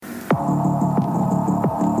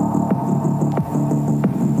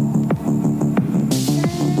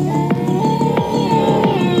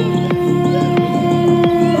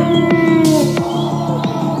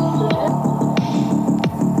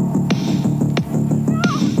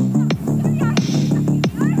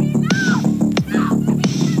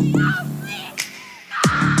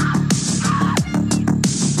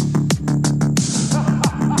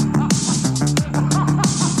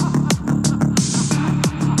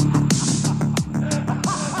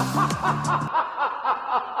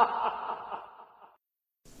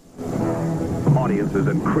audiences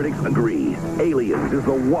and critics agree. Aliens is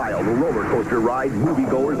the wild roller coaster ride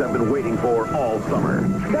moviegoers have been waiting for all summer.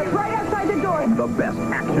 That's right outside the door. The best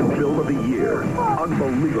action film of the year.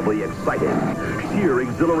 Unbelievably exciting. Sheer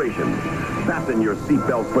exhilaration. Fasten your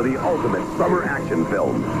seatbelts for the ultimate summer action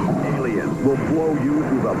film. Aliens will blow you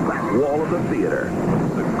through the back wall of the theater.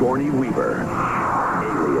 Sigourney Weaver.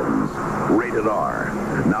 Aliens. Rated R.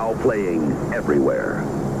 Now playing everywhere.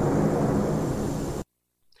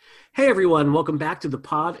 Hey everyone, welcome back to The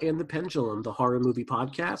Pod and the Pendulum, the horror movie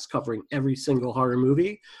podcast covering every single horror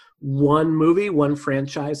movie, one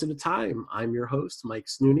franchise at a time. I'm your host, Mike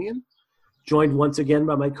Snoonian, joined once again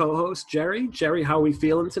by my co-host, Jerry. Jerry, how are we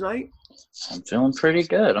feeling tonight? I'm feeling pretty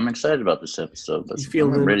good. I'm excited about this episode.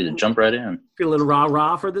 I'm ready to jump right in. Feeling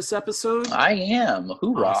rah-rah for this episode? I am.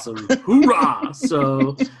 Hoorah. Awesome. Hoorah!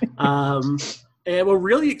 So, and we're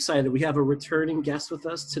really excited. We have a returning guest with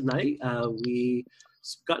us tonight. We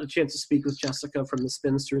got a chance to speak with Jessica from the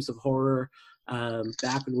Spinsters of Horror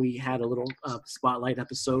back when we had a little spotlight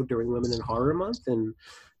episode during Women in Horror Month. And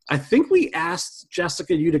I think we asked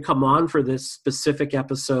Jessica, you to come on for this specific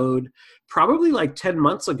episode probably like 10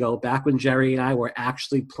 months ago, back when Jerry and I were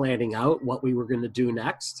actually planning out what we were going to do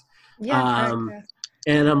next. Yeah.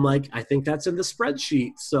 And I'm like, I think that's in the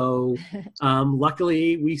spreadsheet. So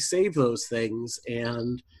luckily we saved those things.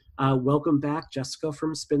 And welcome back, Jessica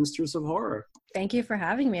from Spinsters of Horror. Thank you for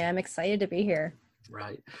having me. I'm excited to be here.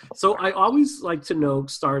 Right. So I always like to know,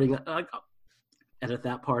 starting, edit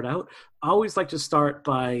that part out, I always like to start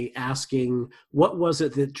by asking, what was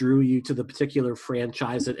it that drew you to the particular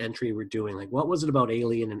franchise that entry we're doing? Like, what was it about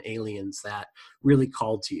Alien and Aliens that really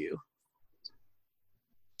called to you?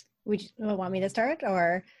 Would you want me to start,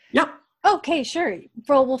 or? Yep. Okay, sure.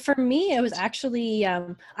 Well, for me, it was actually,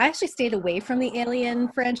 I actually stayed away from the Alien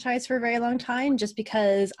franchise for a very long time, just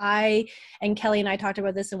because and Kelly and I talked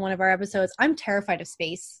about this in one of our episodes, I'm terrified of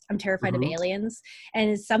space. I'm terrified of aliens,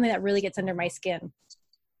 and it's something that really gets under my skin.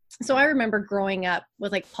 So I remember growing up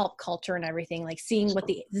with like pulp culture and everything, like seeing what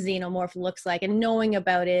the xenomorph looks like and knowing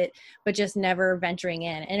about it, but just never venturing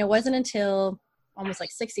in. And it wasn't until almost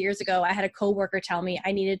like 6 years ago, I had a coworker tell me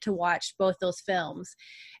I needed to watch both those films,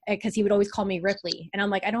 because he would always call me Ripley. And I'm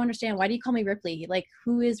like, I don't understand. Why do you call me Ripley? Like,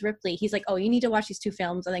 who is Ripley? He's like, oh, you need to watch these two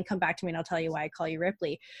films and then come back to me and I'll tell you why I call you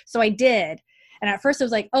Ripley. So I did. And at first it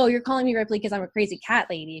was like, oh, you're calling me Ripley because I'm a crazy cat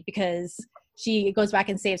lady, because she goes back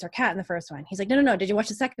and saves her cat in the first one. He's like, no. Did you watch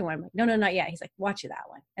the second one? I'm like, no, not yet. He's like, watch that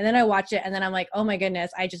one. And then I watch it, and then I'm like, oh my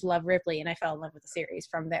goodness, I just love Ripley. And I fell in love with the series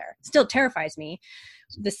from there. Still terrifies me.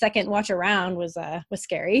 The second watch around was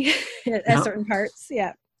scary at certain parts.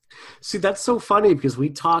 Yeah. See, that's so funny, because we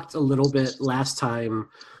talked a little bit last time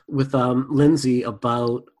with Lindsay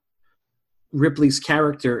about Ripley's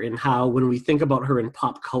character and how when we think about her in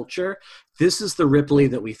pop culture, this is the Ripley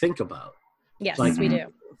that we think about. Yes, like, we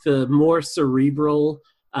do. The more cerebral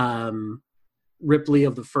Ripley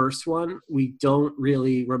of the first one, we don't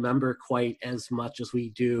really remember quite as much as we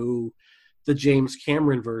do the James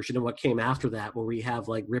Cameron version and what came after that, where we have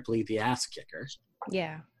like Ripley the ass kicker.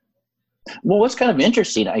 Yeah. Well, what's kind of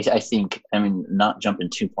interesting, I think, I mean, not jumping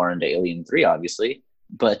too far into Alien 3, obviously,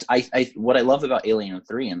 but I what I love about Alien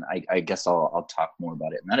 3, and I guess I'll talk more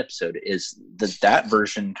about it in that episode, is that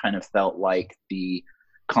version kind of felt like the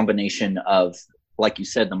combination of, like you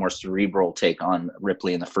said, the more cerebral take on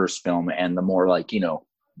Ripley in the first film, and the more like,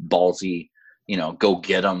 ballsy, go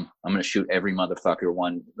get them, I'm going to shoot every motherfucker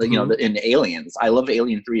one, in Aliens. I love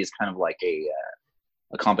Alien 3 is kind of like a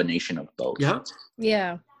combination of both.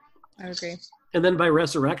 Yeah, I agree. And then by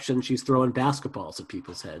Resurrection, she's throwing basketballs at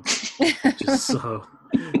people's heads. Just so,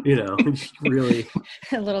 really.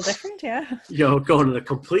 A little different, yeah. Going in a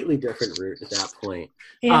completely different route at that point.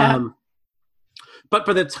 Yeah. But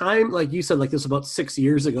by the time, like you said, like this was about 6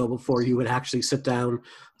 years ago before you would actually sit down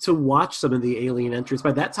to watch some of the Alien entries.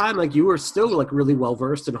 By that time, like you were still like really well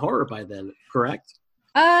versed in horror by then, correct?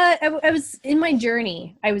 I was in my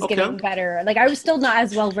journey. I was getting better. Like I was still not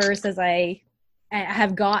as well versed as I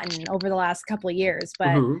have gotten over the last couple of years,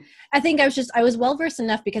 but I think I was well versed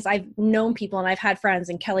enough because I've known people and I've had friends,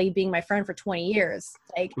 and Kelly being my friend for 20 years,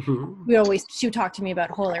 like she would talk to me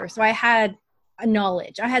about horror. So I had a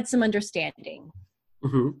knowledge. I had some understanding.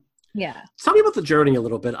 Yeah. Tell me about the journey a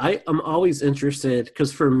little bit. I am always interested,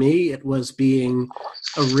 because for me, it was being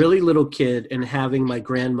a really little kid and having my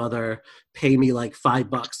grandmother pay me like $5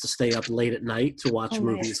 to stay up late at night to watch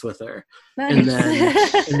movies with her. Nice.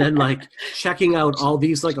 And then like checking out all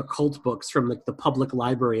these like occult books from like the public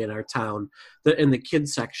library in our town. In the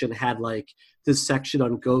kids section had like this section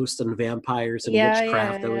on ghosts and vampires and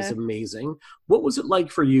witchcraft that was amazing. What was it like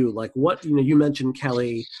for you? Like what, you mentioned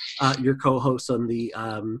Kelly, your co-host on the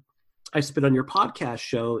I've been on your podcast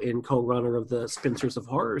show and co-runner of the Spinsters of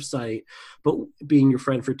Horror site, but being your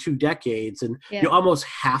friend for 2 decades, and you almost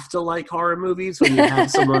have to like horror movies when you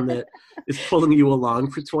have someone that is pulling you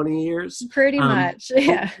along for 20 years. Pretty much,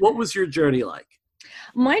 yeah. What was your journey like?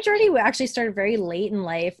 My journey actually started very late in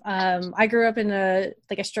life. I grew up in a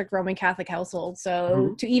strict Roman Catholic household.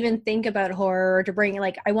 So to even think about horror, or to bring,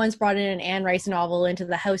 like, I once brought in an Anne Rice novel into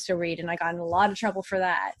the house to read, and I got in a lot of trouble for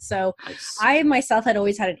that. So nice. I myself had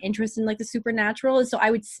always had an interest in, like, the supernatural. And so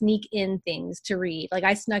I would sneak in things to read. Like,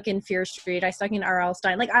 I snuck in Fear Street. I snuck in R.L.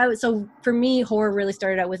 Stine. So for me, horror really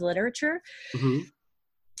started out with literature.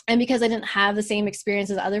 And because I didn't have the same experience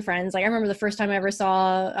as other friends, like I remember the first time I ever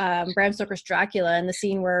saw Bram Stoker's Dracula, and the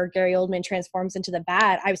scene where Gary Oldman transforms into the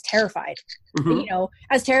Bat, I was terrified. You know,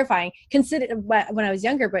 I was terrifying. When I was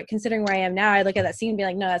younger, but considering where I am now, I look at that scene and be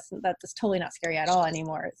like, no, that's totally not scary at all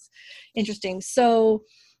anymore. It's interesting. So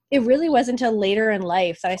it really wasn't until later in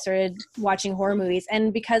life that I started watching horror movies,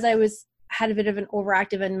 and because I had a bit of an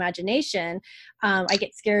overactive imagination, I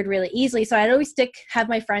get scared really easily. So I'd always have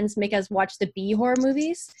my friends make us watch the B horror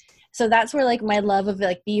movies. So that's where, like, my love of,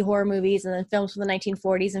 like, B horror movies and then films from the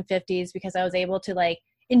 1940s and 50s, because I was able to, like,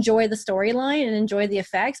 enjoy the storyline and enjoy the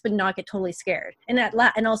effects, but not get totally scared, and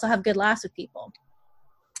also have good laughs with people.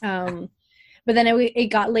 But then it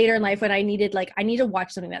got later in life when I need to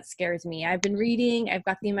watch something that scares me. I've been reading, I've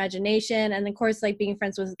got the imagination, and of course, like, being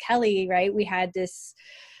friends with Kelly, right? We had this.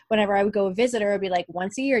 Whenever I would go visit her, I'd be like,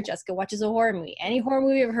 once a year, Jessica watches a horror movie. Any horror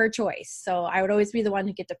movie of her choice. So I would always be the one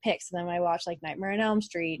who get to pick. So then I watched, like, Nightmare on Elm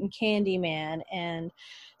Street and Candyman, and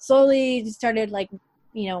slowly started, like,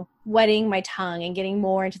 you know, wetting my tongue and getting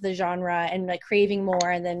more into the genre and, like, craving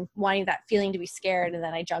more, and then wanting that feeling to be scared. And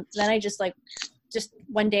then I just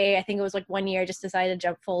one day, I think it was like 1 year, I just decided to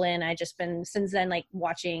jump full in. I just been since then, like,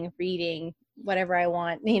 watching, reading, whatever I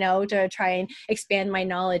want, you know, to try and expand my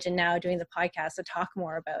knowledge, and now doing the podcast to talk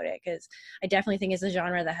more about it, because I definitely think it's a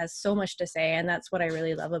genre that has so much to say, and that's what I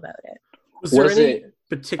really love about it. Was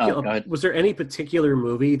there any particular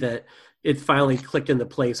movie that it finally clicked into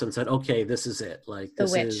place and said, okay, this is it? Like,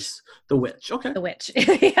 this is The Witch. Okay. The Witch.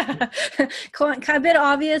 Yeah. Kind of a bit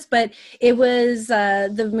obvious, but it was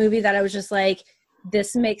the movie that I was just like,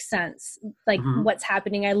 this makes sense. Like, what's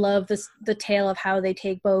happening. I love the tale of how they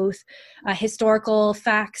take both historical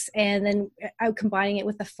facts and then combining it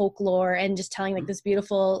with the folklore and just telling, like, this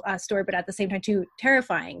beautiful story, but at the same time too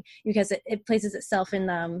terrifying, because it places itself in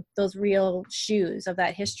those real shoes of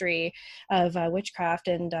that history of witchcraft.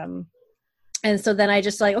 And so then I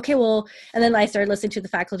just like, okay, well, and then I started listening to the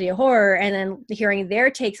Faculty of Horror, and then hearing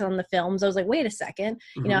their takes on the films. I was like, wait a second,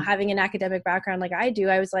 you know, having an academic background like I do,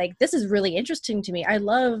 I was like, this is really interesting to me. I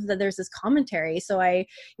love that there's this commentary. So I,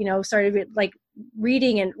 you know, started like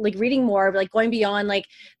reading more, like going beyond like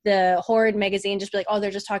the horror magazine, just be like, oh,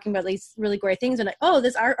 they're just talking about these really gory things. And like, oh,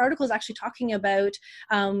 this article is actually talking about,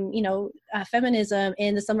 feminism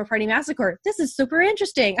in the Summer Party Massacre. This is super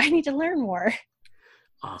interesting. I need to learn more.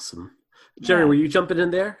 Awesome. Jerry, were you jumping in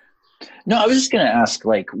there? No, I was just going to ask,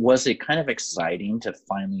 like, was it kind of exciting to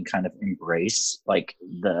finally kind of embrace, like,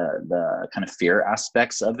 the kind of fear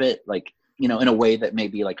aspects of it? Like, you know, in a way that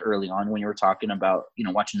maybe, like, early on when you were talking about, you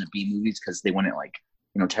know, watching the B movies because they wouldn't, like,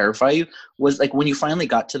 you know, terrify you, was, like, when you finally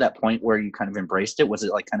got to that point where you kind of embraced it, was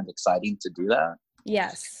it, like, kind of exciting to do that?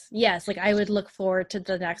 Yes. Like, I would look forward to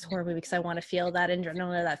the next horror movie because I want to feel that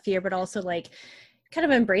adrenaline, that fear, but also, like, kind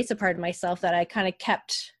of embrace a part of myself that I kind of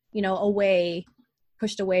kept, you know,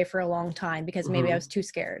 pushed away for a long time because maybe I was too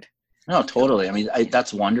scared. No, totally. I mean,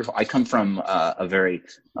 that's wonderful. I come from a very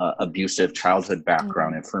abusive childhood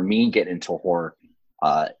background. And for me, getting into horror,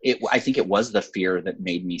 I think it was the fear that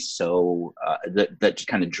made me so, that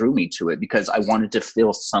kind of drew me to it, because I wanted to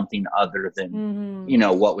feel something other than, you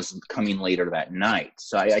know, what was coming later that night.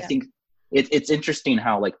 So I think it's interesting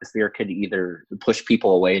how, like, the fear could either push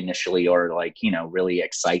people away initially or, like, you know, really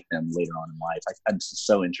excite them later on in life. I'm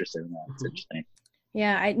so interested in that. It's interesting.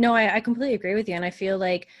 Yeah, I completely agree with you. And I feel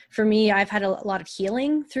like for me, I've had a lot of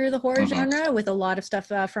healing through the horror genre with a lot of stuff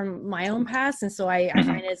from my own past. And so I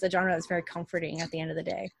find it's a genre that's very comforting at the end of the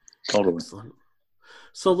day. Totally. Excellent.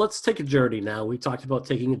 So let's take a journey now. We talked about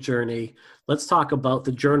taking a journey. Let's talk about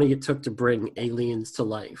the journey it took to bring aliens to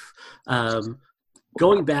life.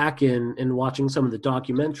 Going back and watching some of the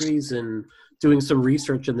documentaries and doing some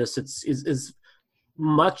research in this, is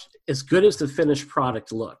much as good as the finished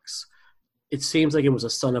product looks. It seems like it was a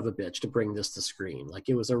son of a bitch to bring this to screen. Like,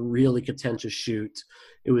 it was a really contentious shoot.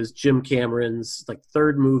 It was Jim Cameron's, like,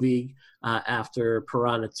 third movie after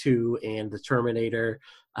Piranha 2 and The Terminator.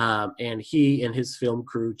 And he and his film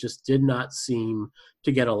crew just did not seem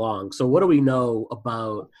to get along. So what do we know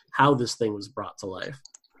about how this thing was brought to life?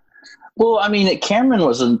 Well, I mean, Cameron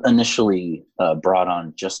was initially brought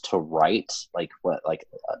on just to write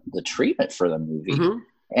the treatment for the movie,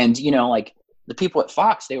 and like the people at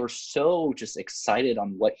Fox, they were so just excited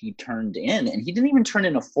on what he turned in, and he didn't even turn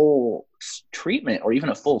in a full treatment or even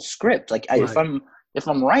a full script. Like if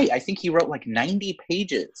I'm right, I think he wrote like 90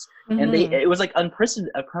 pages, and it was like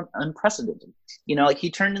unprecedented. Like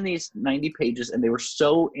he turned in these 90 pages, and they were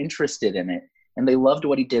so interested in it, and they loved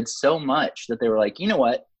what he did so much that they were like, you know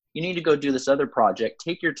what? You need to go do this other project.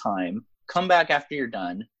 Take your time. Come back after you're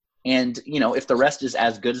done. And, if the rest is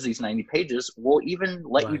as good as these 90 pages, we'll even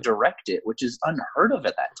let you direct it, which is unheard of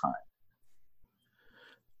at that time.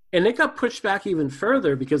 And it got pushed back even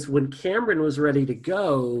further because when Cameron was ready to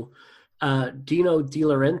go, Dino De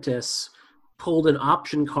Laurentiis pulled an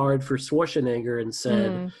option card for Schwarzenegger and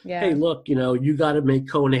said, hey, look, you got to make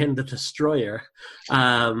Conan the Destroyer,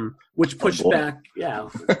 which pushed back. Yeah,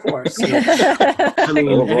 of course. I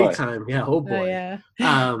mean, anytime. Yeah, oh boy.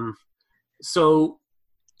 So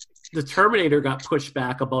the Terminator got pushed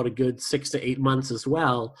back about a good 6 to 8 months as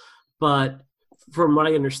well. But from what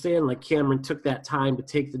I understand, like Cameron took that time to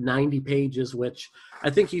take the 90 pages, which I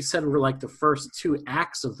think he said were like the first 2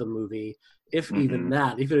 acts of the movie, if even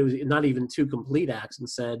that, if it was not even 2 complete acts, and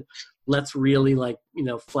said, let's really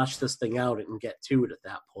flesh this thing out and get to it at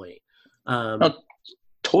that point.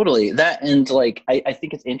 Totally. That, and I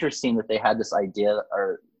think it's interesting that they had this idea,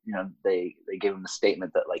 or they gave him the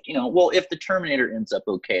statement that well, if the Terminator ends up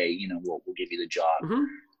okay, we'll give you the job.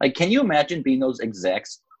 Like, can you imagine being those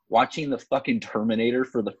execs watching the fucking Terminator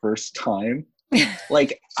for the first time?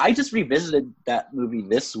 Like, I just revisited that movie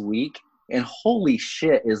this week, and holy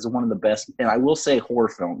shit, is one of the best, and I will say, horror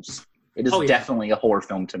films. It is definitely a horror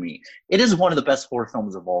film to me. It is one of the best horror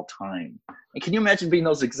films of all time. And can you imagine being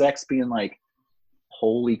those execs being like,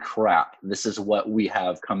 holy crap, this is what we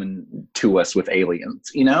have coming to us with aliens.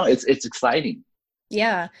 It's exciting.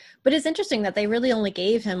 Yeah, but it's interesting that they really only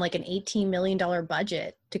gave him like an $18 million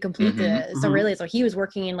budget to complete so really, so he was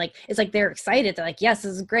working in it's like they're excited. They're like, yes,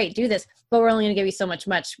 this is great, do this, but we're only going to give you so much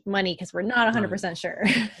money because we're not 100% sure.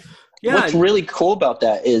 Yeah. What's really cool about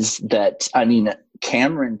that is that, I mean,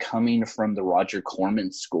 Cameron, coming from the Roger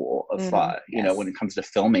Corman school of when it comes to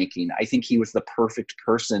filmmaking, I think he was the perfect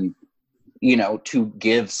person to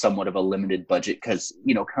give somewhat of a limited budget, because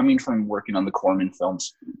coming from working on the Corman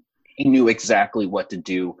films, he knew exactly what to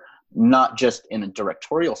do, not just in a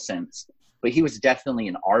directorial sense, but he was definitely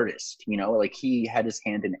an artist. He had his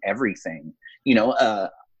hand in everything.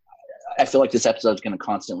 I feel like this episode is going to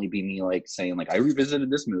constantly be me saying I revisited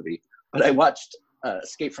this movie, but I watched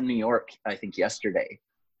Escape from New York, I think yesterday,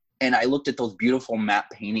 and I looked at those beautiful matte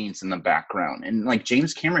paintings in the background, and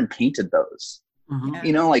James Cameron painted those.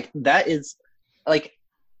 That is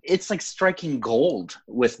it's striking gold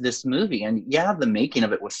with this movie. And the making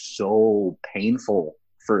of it was so painful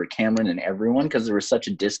for Cameron and everyone because there was such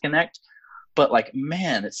a disconnect, but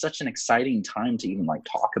man, it's such an exciting time to even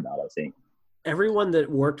talk about. I think everyone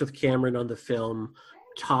that worked with Cameron on the film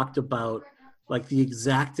talked about the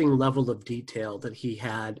exacting level of detail that he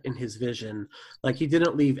had in his vision. He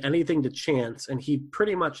didn't leave anything to chance, and he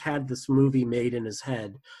pretty much had this movie made in his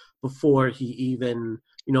head before he even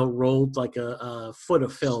rolled a foot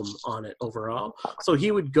of film on it overall. So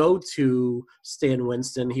he would go to Stan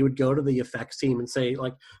Winston, he would go to the effects team and say,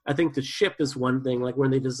 I think the ship is one thing.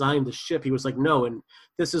 When they designed the ship, he was like, no, and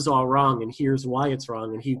this is all wrong, and here's why it's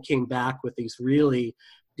wrong. And he came back with these really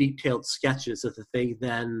detailed sketches that they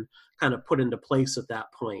then kind of put into place at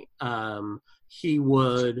that point. He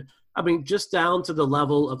would, just down to the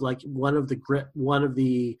level of one of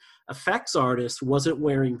the effects artists wasn't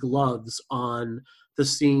wearing gloves on the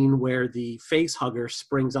scene where the face hugger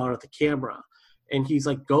springs out at the camera. And he's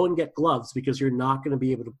like, go and get gloves, because you're not going to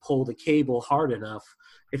be able to pull the cable hard enough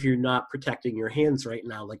if you're not protecting your hands right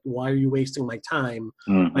now. Why are you wasting my time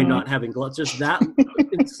by not having gloves? Just that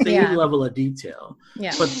insane level of detail.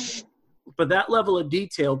 Yeah. But that level of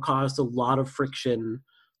detail caused a lot of friction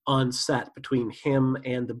on set between him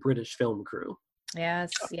and the British film crew. Yes,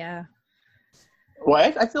 yeah.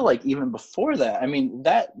 Well, I feel even before that,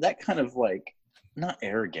 that kind of not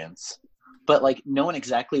arrogance, but knowing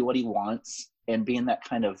exactly what he wants and being that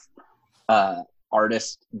kind of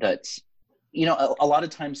artist that's, a lot of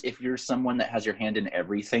times if you're someone that has your hand in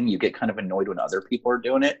everything, you get kind of annoyed when other people are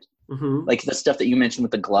doing it. The stuff that you mentioned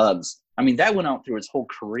with the gloves, that went out through his whole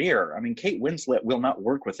career. Kate Winslet will not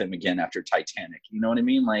work with him again after Titanic. You know what I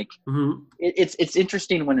mean? It's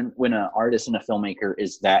interesting when an artist and a filmmaker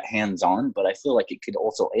is that hands-on, but I feel it could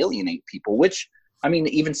also alienate people, which,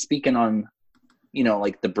 even speaking on,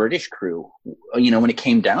 the British crew, when it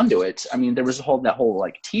came down to it, there was that whole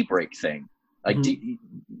tea break thing. Like,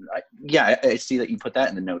 I see that you put that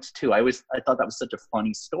in the notes too. I thought that was such a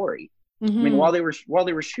funny story. I mean, while they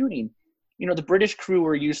were shooting, you know, the British crew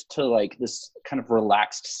were used to like this kind of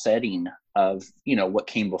relaxed setting of, you know, what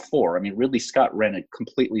came before. I mean, Ridley Scott ran a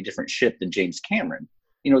completely different ship than James Cameron.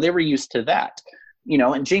 You know, they were used to that, you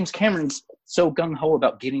know, and James Cameron's so gung-ho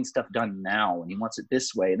about getting stuff done now, and he wants it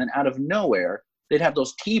this way. And then out of nowhere, they'd have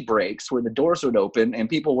those tea breaks where the doors would open and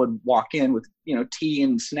people would walk in with, you know, tea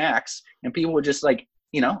and snacks, and people would just like,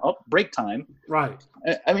 you know, oh, break time. Right.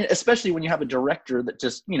 I mean, especially when you have a director that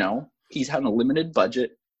just, you know, he's having a limited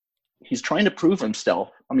budget. He's trying to prove himself.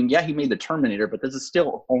 I mean, yeah, he made The Terminator, but this is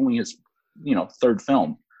still only his, you know, third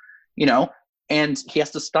film, you know, and he has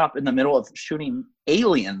to stop in the middle of shooting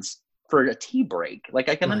Aliens for a tea break. Like,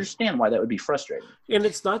 I can understand why that would be frustrating. And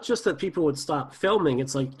it's not just that people would stop filming.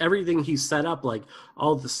 It's like everything he set up, like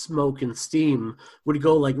all the smoke and steam would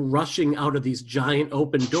go like rushing out of these giant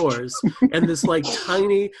open doors. And this like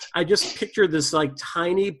tiny, I just picture this like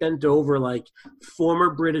tiny bent over like former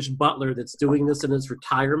British butler that's doing this in his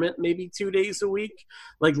retirement, maybe 2 days a week,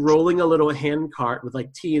 like rolling a little hand cart with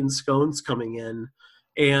like tea and scones coming in.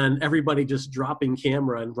 And everybody just dropping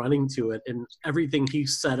camera and running to it, and everything he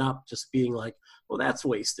set up just being like, well, that's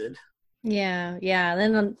wasted. Yeah.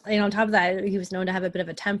 And then on top of that, he was known to have a bit of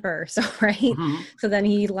a temper. So so then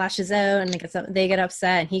he lashes out, and they get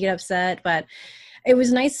upset, and he get upset. But it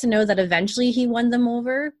was nice to know that eventually he won them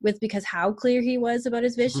over because how clear he was about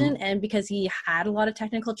his vision, and because he had a lot of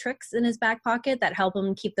technical tricks in his back pocket that help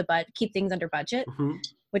him keep things under budget,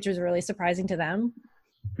 which was really surprising to them.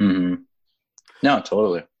 No,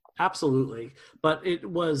 totally. Absolutely. But it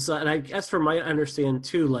was, and I guess from my understand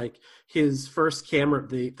too, like his first camera,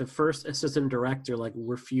 the first assistant director, like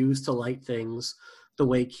refused to light things the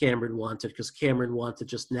way Cameron wanted, because Cameron wanted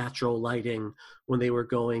just natural lighting when they were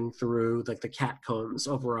going through like the catacombs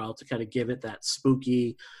overall to kind of give it that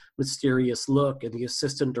spooky, mysterious look. And the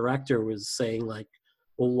assistant director was saying like,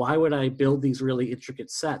 well, why would I build these really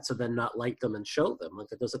intricate sets and then not light them and show them? Like,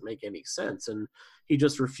 that doesn't make any sense. And he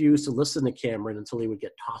just refused to listen to Cameron until he would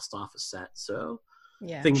get tossed off a set. So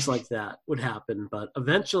things like that would happen. But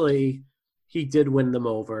eventually he did win them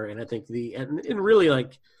over. And I think and really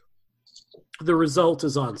like the result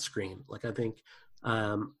is on screen. Like, I think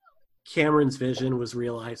Cameron's vision was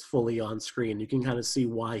realized fully on screen. You can kind of see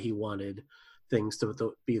why he wanted things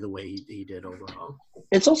to be the way he did overall.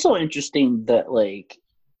 It's also interesting that like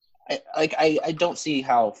I don't see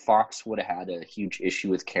how Fox would have had a huge issue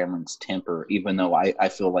with Cameron's temper, even though I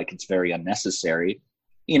feel like it's very unnecessary.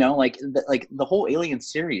 You know, like the whole Alien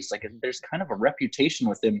series, like there's kind of a reputation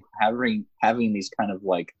with him having these kind of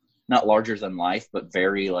like not larger than life, but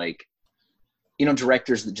very like, you know,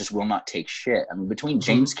 directors that just will not take shit. I mean, between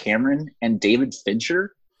James Cameron and David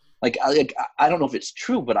Fincher, I don't know if it's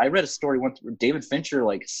true, but I read a story once where David Fincher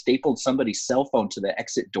like stapled somebody's cell phone to the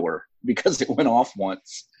exit door because it went off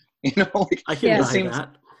once. You know, like I can buy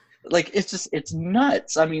that. Like it's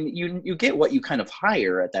nuts. I mean, you get what you kind of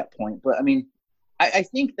hire at that point, but I mean, I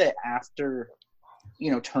think that after,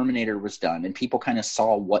 you know, Terminator was done and people kind of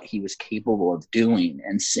saw what he was capable of doing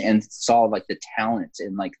and saw like the talent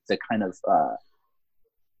and like the kind of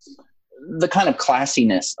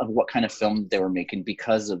classiness of what kind of film they were making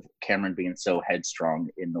because of Cameron being so headstrong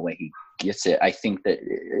in the way he gets it. I think that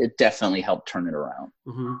it definitely helped turn it around.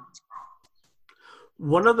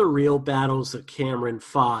 One of the real battles that Cameron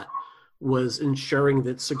fought was ensuring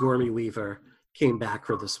that Sigourney Weaver came back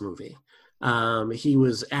for this movie. He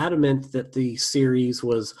was adamant that the series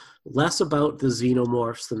was less about the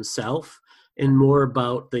xenomorphs themselves and more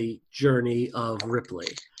about the journey of Ripley.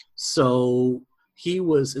 So he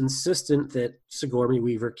was insistent that Sigourney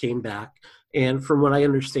Weaver came back. And from what I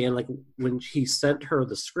understand, like when he sent her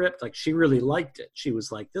the script, like she really liked it. She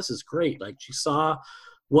was like, this is great. Like she saw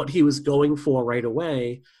what he was going for right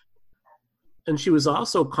away. And she was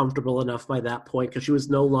also comfortable enough by that point because she was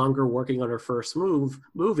no longer working on her first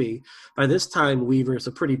movie. By this time, Weaver's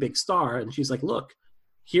a pretty big star. And she's like, look,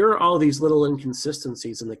 here are all these little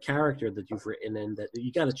inconsistencies in the character that you've written in that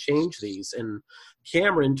you got to change these. And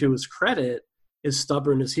Cameron, to his credit, as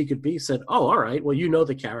stubborn as he could be, said, oh, all right, well, you know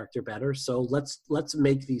the character better, so let's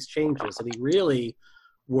make these changes. And he really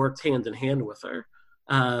worked hand in hand with her.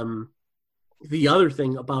 The other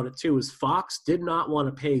thing about it, too, is Fox did not want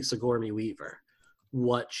to pay Sigourney Weaver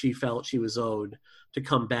what she felt she was owed to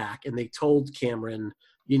come back. And they told Cameron,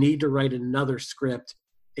 you need to write another script,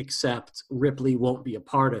 except Ripley won't be a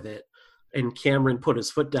part of it. And Cameron put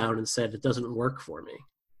his foot down and said, it doesn't work for me.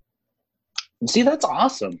 See, that's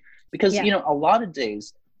awesome. Because, you know, a lot of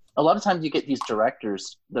times you get these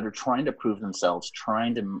directors that are trying to prove themselves,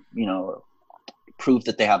 trying to, you know, prove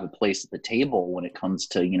that they have a place at the table when it comes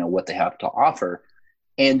to, you know, what they have to offer.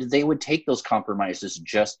 And they would take those compromises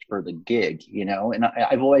just for the gig, you know? And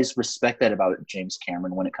I've always respected that about James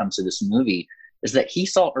Cameron when it comes to this movie, is that he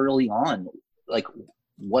saw early on, like,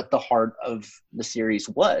 what the heart of the series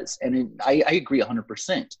was. And I agree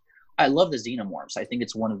 100%. I love the xenomorphs. I think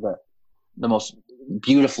it's one of the most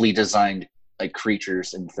beautifully designed like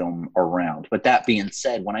creatures in film around. But that being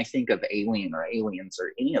said, when I think of Alien or Aliens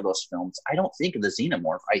or any of those films, I don't think of the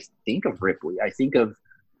xenomorph. I think of Ripley. I think of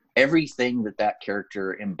everything that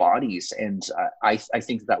character embodies. And I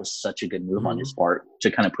think that was such a good move on his part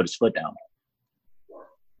to kind of put his foot down.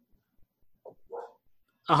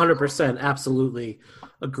 100%, absolutely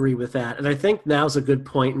agree with that. And I think now's a good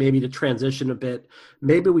point maybe to transition a bit.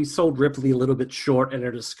 Maybe we sold Ripley a little bit short in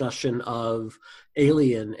our discussion of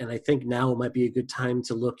Alien, and I think now might be a good time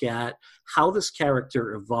to look at how this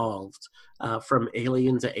character evolved from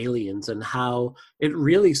Alien to Aliens, and how it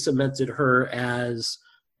really cemented her as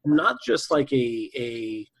not just like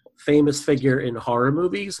a famous figure in horror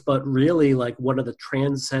movies, but really like one of the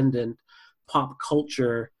transcendent pop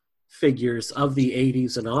culture figures of the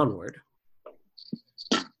 80s and onward.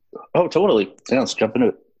 Oh, totally. Yeah, let's jump into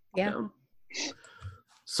it. Yeah.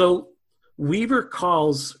 So Weaver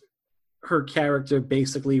calls her character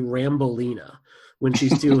basically Rambolina when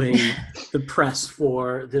she's doing the press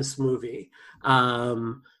for this movie.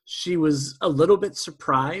 She was a little bit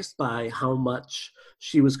surprised by how much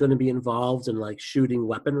she was going to be involved in like shooting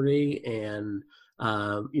weaponry and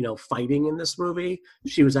fighting in this movie.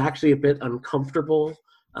 She was actually a bit uncomfortable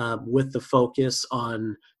with the focus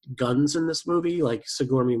on guns in this movie. Like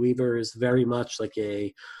Sigourney Weaver is very much like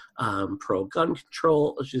a pro-gun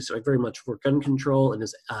control. She's like very much for gun control and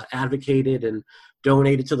has advocated and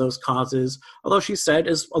donated to those causes. Although she said,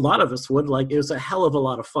 as a lot of us would, like it was a hell of a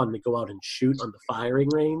lot of fun to go out and shoot on the firing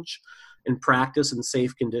range and practice in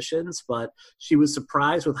safe conditions. But she was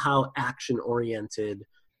surprised with how action-oriented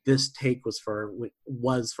this take was for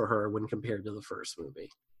her when compared to the first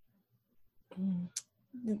movie.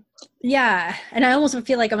 Yeah, and I almost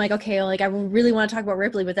feel like I'm like, okay, like I really want to talk about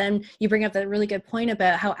Ripley, but then you bring up that really good point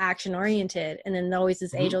about how action oriented, and then always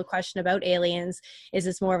this age-old question about Aliens: is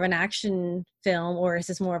this more of an action film or is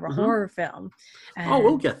this more of a horror film? And,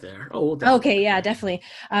 we'll get there. Okay, yeah, definitely,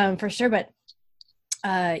 for sure. But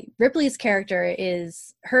Ripley's character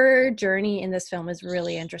her journey in this film is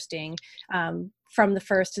really interesting. From the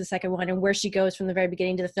first to the second one, and where she goes from the very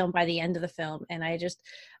beginning to the film by the end of the film. And I just,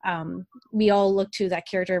 we all look to that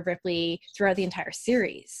character of Ripley throughout the entire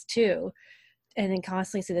series too, and then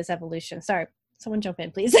constantly see this evolution. Sorry, someone jump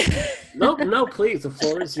in, please. No, please. The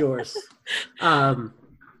floor is yours.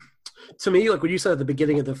 To me, like when you said at the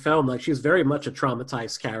beginning of the film, like she's very much a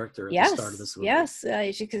traumatized character at the start of this movie. Yes,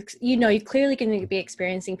 you clearly can be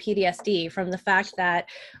experiencing PTSD from the fact that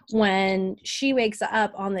when she wakes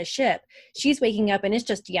up on the ship, she's waking up and it's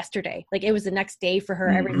just yesterday. Like it was the next day for her,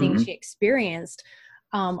 everything she experienced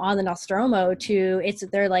on the Nostromo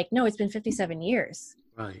they're like, no, it's been 57 years.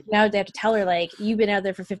 Right. Now they have to tell her, like, you've been out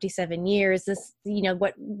there for 57 years. This,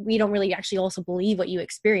 what we don't really actually also believe what you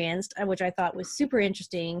experienced, which I thought was super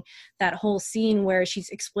interesting. That whole scene where she's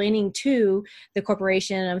explaining to the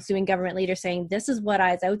corporation, I'm assuming government leader, saying, this is what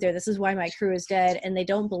is out there. This is why my crew is dead. And they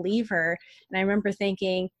don't believe her. And I remember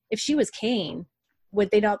thinking, if she was Kane,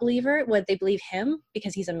 would they not believe her? Would they believe him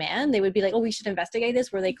because he's a man? They would be like, oh, we should investigate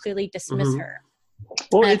this, where they clearly dismiss her.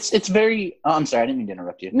 Well, it's very. Oh, I'm sorry, I didn't mean to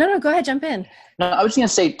interrupt you. No, go ahead, jump in. No, I was going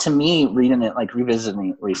to say, to me, reading it, like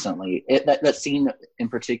revisiting it recently, that scene in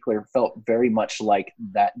particular felt very much like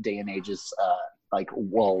that day and age's. Like,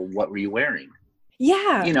 well, what were you wearing?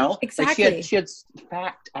 Yeah, exactly. Like she had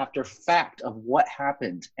fact after fact of what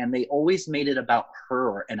happened, and they always made it about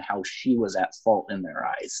her and how she was at fault in their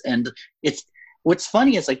eyes. And what's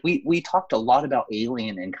funny is like we talked a lot about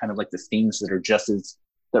Alien and kind of like the themes that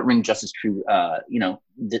ring just as true,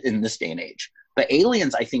 in this day and age. But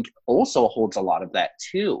Aliens, I think, also holds a lot of that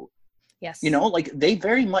too. Yes. Like they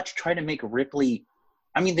very much try to make Ripley.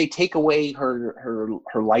 I mean, they take away her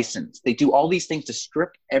license. They do all these things to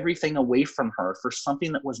strip everything away from her for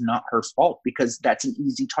something that was not her fault, because that's an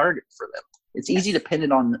easy target for them. It's easy to pin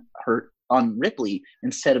it on Ripley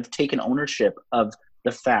instead of taking ownership of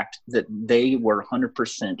the fact that they were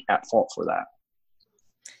 100% at fault for that.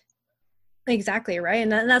 Exactly, right.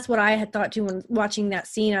 And that's what I had thought too when watching that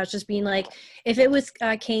scene. I was just being like, if it was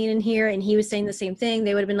Kane in here and he was saying the same thing,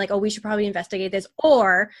 they would have been like, oh, we should probably investigate this,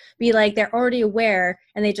 or be like, they're already aware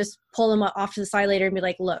and they just pull them off to the side later and be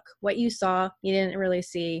like, look, what you saw, you didn't really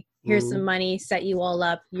see. Here's some money, set you all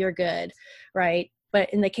up, you're good, right?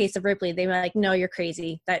 But in the case of Ripley, they were like, no, you're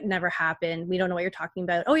crazy. That never happened. We don't know what you're talking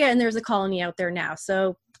about. Oh, yeah, and there's a colony out there now,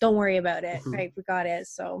 so don't worry about it. Mm-hmm. Right? We got it.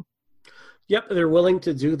 So. Yep, they're willing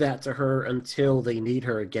to do that to her until they need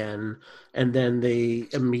her again, and then they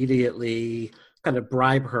immediately kind of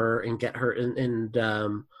bribe her and get her and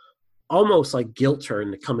almost like guilt her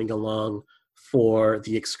into coming along for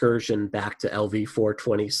the excursion back to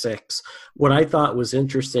LV-426. What I thought was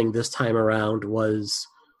interesting this time around was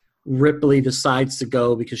Ripley decides to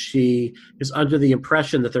go because she is under the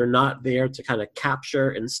impression that they're not there to kind of capture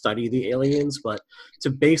and study the aliens, but to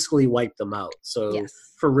basically wipe them out. So yes.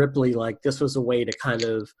 For Ripley, like, this was a way to kind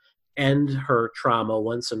of end her trauma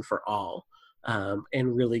once and for all,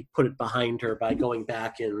 and really put it behind her by going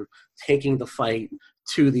back and taking the fight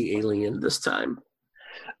to the alien this time.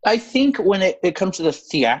 I think when it comes to the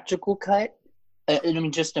theatrical cut, I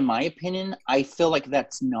mean, just in my opinion, I feel like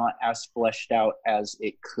that's not as fleshed out as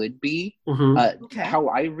it could be. Mm-hmm. Okay. How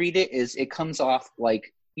I read it is it comes off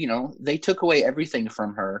like, they took away everything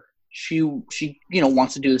from her. She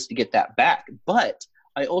wants to do this to get that back. But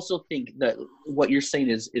I also think that what you're saying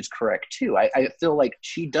is correct too. I feel like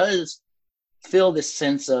she does feel this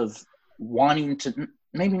sense of wanting to,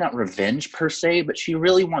 maybe not revenge per se, but she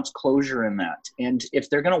really wants closure in that. And if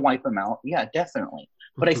they're going to wipe them out, yeah, definitely.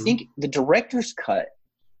 But I think the director's cut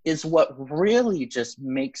is what really just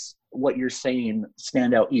makes what you're saying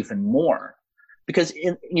stand out even more. Because,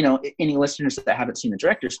 any listeners that haven't seen the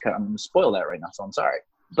director's cut, I'm going to spoil that right now, so I'm sorry.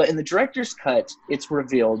 But in the director's cut, it's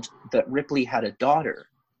revealed that Ripley had a daughter.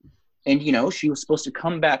 And, she was supposed to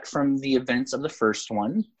come back from the events of the first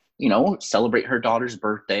one, celebrate her daughter's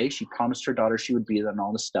birthday. She promised her daughter she would be there and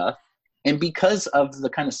all this stuff. And because of the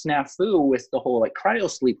kind of snafu with the whole cryo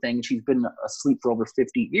sleep thing, she's been asleep for over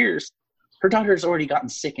 50 years. Her daughter's already gotten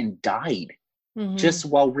sick and died just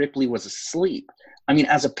while Ripley was asleep. I mean,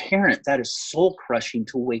 as a parent, that is soul crushing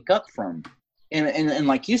to wake up from. And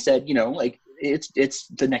like you said, it's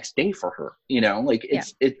the next day for her,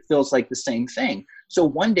 it feels like the same thing. So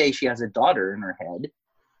one day she has a daughter in her head,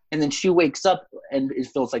 and then she wakes up and it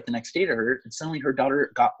feels like the next day to her, and suddenly her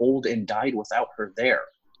daughter got old and died without her there.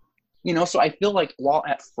 So I feel like while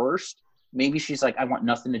at first, maybe she's like, I want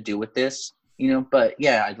nothing to do with this, but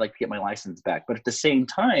yeah, I'd like to get my license back. But at the same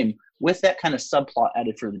time, with that kind of subplot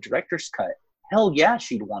added for the director's cut, hell yeah,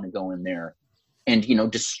 she'd want to go in there and,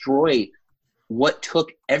 destroy what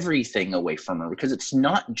took everything away from her. Because it's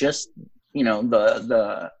not just,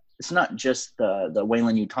 it's not just the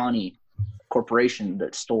Weyland-Yutani corporation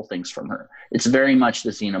that stole things from her. It's very much the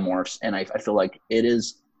xenomorphs. And I feel like it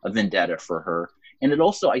is a vendetta for her. And it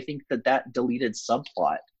also, I think that deleted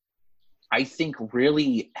subplot, I think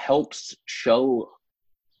really helps show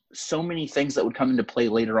so many things that would come into play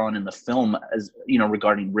later on in the film, as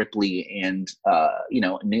regarding Ripley and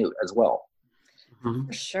Newt as well.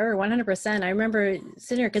 For sure, 100%. I remember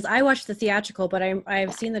sitting here because I watched the theatrical, but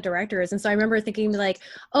I've seen the directors, and so I remember thinking like,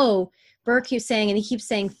 oh, Burke keeps saying, and he keeps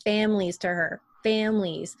saying families to her,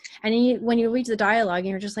 families, and when you read the dialogue,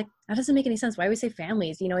 you're just like, that doesn't make any sense. Why would we say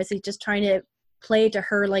families? Is he just trying to play to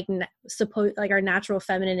her like our natural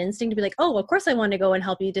feminine instinct to be like, oh, of course I want to go and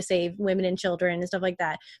help you to save women and children and stuff like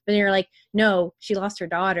that. But then you're like, no, she lost her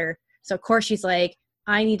daughter, so of course she's like,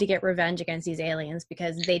 I need to get revenge against these aliens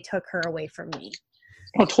because they took her away from me.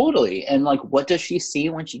 Oh, totally. And what does she see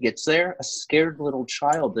when she gets there? A scared little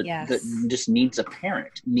child that just needs a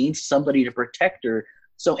parent, needs somebody to protect her.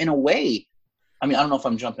 So in a way, I mean, I don't know if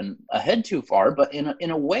I'm jumping ahead too far, but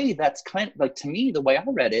in a way, that's kind of to me, the way I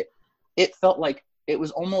read it, it felt like it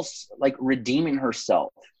was almost like redeeming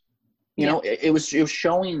herself. It was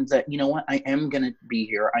showing that, what, I am going to be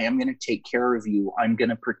here. I am going to take care of you. I'm going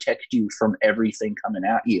to protect you from everything coming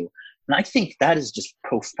at you. And I think that is just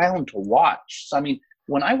profound to watch. So, I mean,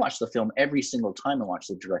 when I watch the film, every single time I watch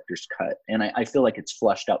the director's cut, and I feel like it's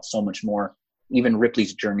fleshed out so much more, even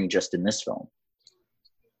Ripley's journey just in this film.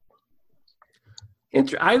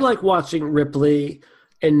 I like watching Ripley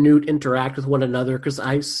and Newt interact with one another because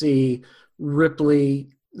I see Ripley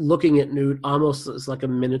looking at Newt almost as like a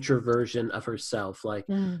miniature version of herself, like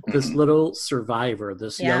this little survivor,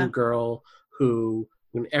 this young girl who,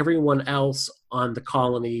 when everyone else on the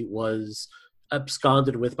colony was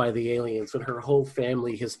absconded with by the aliens, when her whole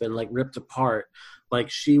family has been ripped apart,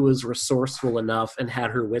 she was resourceful enough and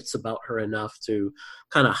had her wits about her enough to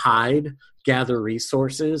kind of hide, gather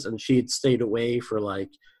resources, and she had stayed away for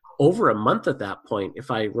over a month at that point, if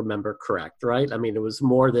I remember correct, right? I mean, it was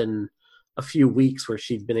more than a few weeks where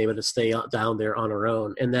she'd been able to stay down there on her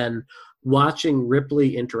own. And then watching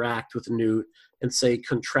Ripley interact with Newt and, say,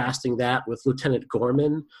 contrasting that with Lieutenant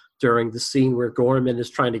Gorman during the scene where Gorman is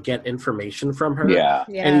trying to get information from her. Yeah.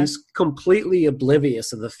 And he's completely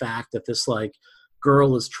oblivious of the fact that this like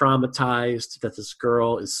girl is traumatized, that this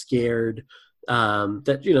girl is scared,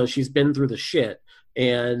 that, you know, she's been through the shit,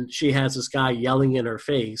 and she has this guy yelling in her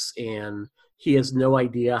face, and he has no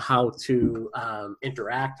idea how to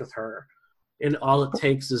interact with her. And all it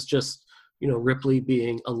takes is just, you know, Ripley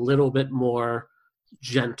being a little bit more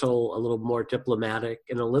gentle, a little more diplomatic,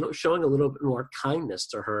 and showing a little bit more kindness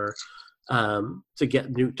to her, to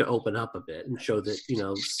get Newt to open up a bit and show that, you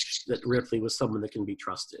know, that Ripley was someone that can be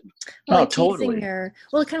trusted. Well, like totally. teasing her.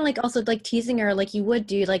 Well, kind of like also like teasing her like you would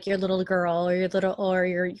do like your little girl or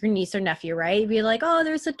your niece or nephew, right? You'd be like, oh,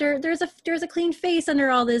 there's a clean face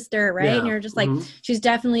under all this dirt, right? Yeah. And you're just like, she's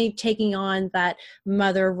definitely taking on that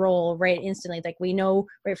mother role right instantly. Like we know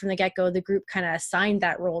right from the get-go, the group kind of assigned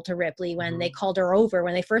that role to Ripley when they called her over,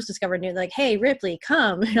 when they first discovered Newt, like, hey, Ripley,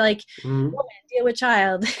 come. Like, woman, deal with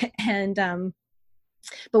child. And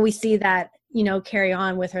but we see that, you know, carry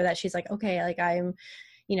on with her, that she's like, okay, like I'm,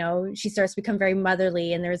 you know, she starts to become very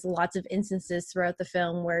motherly, and there's lots of instances throughout the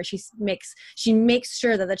film where she makes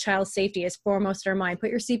sure that the child's safety is foremost in her mind. Put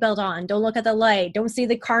your seatbelt on, don't look at the light, don't see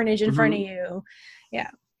the carnage in front of you. Yeah.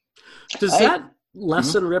 Does that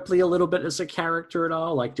lessen Ripley a little bit as a character at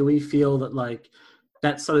all? Like, do we feel that like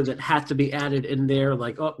that's something that had to be added in there?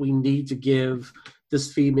 Like, oh, we need to give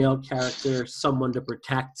this female character someone to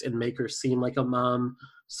protect and make her seem like a mom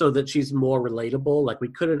so that she's more relatable. Like, we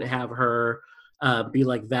couldn't have her be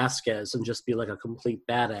like Vasquez and just be like a complete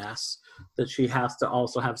badass, that she has to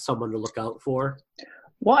also have someone to look out for.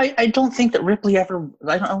 Well, I don't think that Ripley I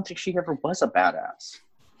don't think she ever was a badass.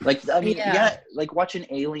 Like, I mean, like watching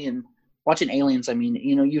Aliens, I mean,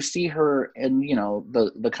 you know, you see her and, you know,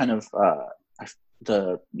 the kind of,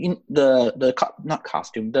 not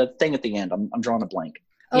costume, the thing at the end. I'm drawing a blank.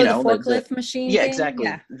 Oh, you know, the forklift machine. Yeah, thing? exactly.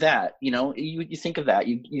 Yeah. That, you know, you think of that.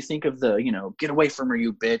 You think of the, you know, get away from her,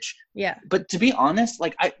 you bitch. Yeah. But to be honest,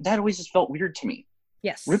 like that always just felt weird to me.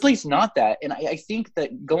 Yes. Ripley's not that, and I think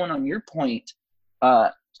that going on your point,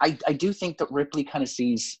 I do think that Ripley kind of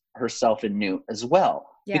sees herself in Newt as well.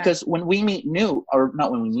 Yeah. Because when we meet Newt, or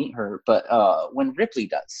not when we meet her, but when Ripley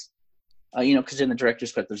does. You know, because in the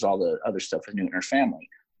director's cut, there's all the other stuff with Newt and her family.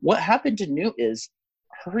 What happened to Newt is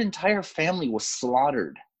her entire family was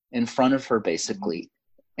slaughtered in front of her, basically,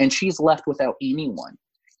 and she's left without anyone.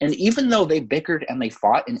 And even though they bickered and they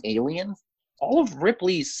fought in Alien, all of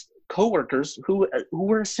Ripley's coworkers, who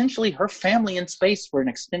were essentially her family in space for an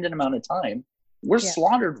extended amount of time, were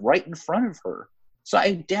slaughtered right in front of her. So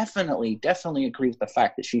I definitely agree with the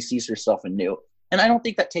fact that she sees herself in Newt. And I don't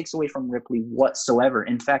think that takes away from Ripley whatsoever.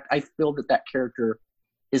 In fact, I feel that character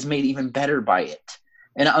is made even better by it.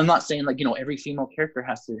 And I'm not saying, like, you know, every female character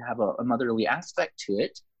has to have a motherly aspect to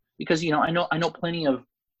it, because, you know, I know plenty of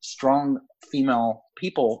strong female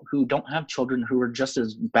people who don't have children who are just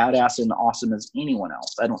as badass and awesome as anyone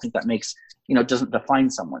else. I don't think that makes, you know, doesn't define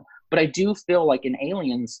someone. But I do feel like in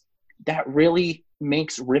Aliens, that really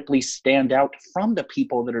makes Ripley stand out from the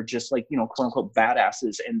people that are just like, you know, quote unquote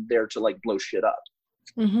badasses and there to like blow shit up.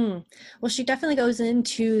 Mm-hmm. Well, she definitely goes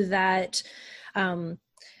into that.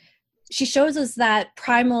 She shows us that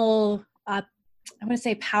primal, I want to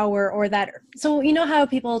say power, or that. So you know how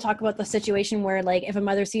people talk about the situation where, like, if a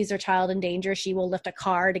mother sees their child in danger, she will lift a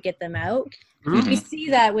car to get them out. Mm-hmm. We see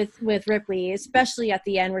that with Ripley, especially at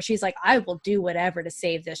the end, where she's like, I will do whatever to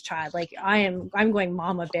save this child. Like, I'm going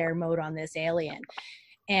mama bear mode on this alien.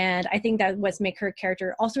 And I think that what's make her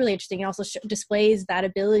character also really interesting, and also displays that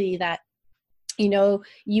ability that, you know,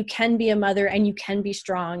 you can be a mother and you can be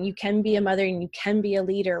strong. You can be a mother and you can be a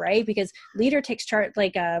leader, right? Because leader takes charge,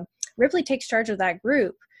 like Ripley takes charge of that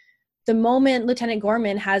group. The moment Lieutenant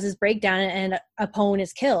Gorman has his breakdown and Apone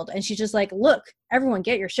is killed, and she's just like, look, everyone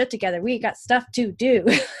get your shit together. We got stuff to do.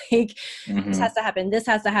 Like, this has to happen. This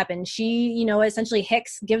has to happen. She, you know, essentially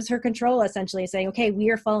Hicks gives her control, essentially saying, okay, we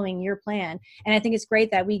are following your plan. And I think it's great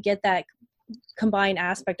that we get that combined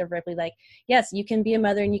aspect of Ripley. Like, yes, you can be a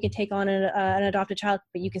mother and you can take on an adopted child,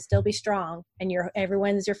 but you can still be strong, and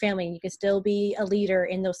everyone is your family, and you can still be a leader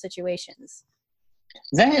in those situations.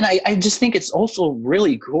 Then I just think it's also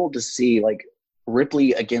really cool to see, like,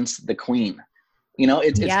 Ripley against the Queen. You know,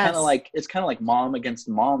 it's kind of like mom against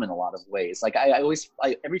mom in a lot of ways. Like, I always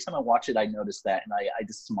every time I watch it, I notice that, and I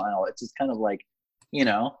just smile. It's just kind of like, you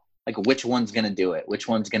know, like, which one's gonna do it? Which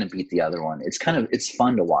one's gonna beat the other one? It's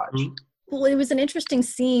fun to watch. Well, it was an interesting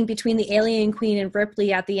scene between the alien queen and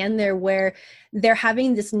Ripley at the end there, where they're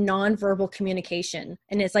having this nonverbal communication,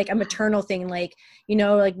 and it's like a maternal thing. Like,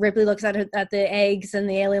 like Ripley looks at the eggs, and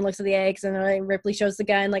the alien looks at the eggs, and like Ripley shows the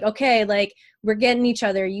gun, like, okay, like we're getting each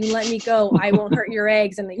other. You let me go, I won't hurt your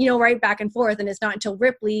eggs, and right back and forth. And it's not until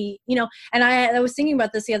Ripley, and I was thinking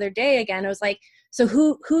about this the other day again. I was like, so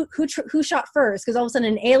who shot first? Because all of a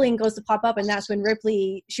sudden an alien goes to pop up, and that's when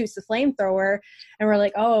Ripley shoots the flamethrower, and we're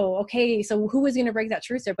like, oh, okay, so who was going to break that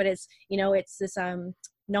truce there? But it's it's this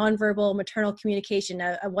nonverbal maternal communication,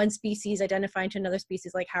 a one species identifying to another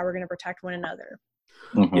species, like how we're going to protect one another.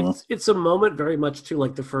 Mm-hmm. It's a moment very much too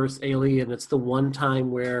like the first Alien. It's the one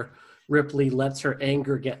time where Ripley lets her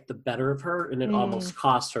anger get the better of her, and it almost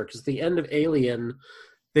cost her, because the end of Alien,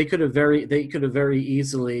 they could have very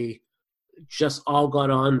easily just all got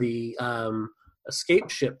on the escape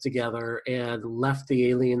ship together and left the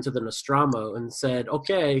alien to the Nostromo and said,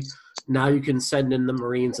 okay, now you can send in the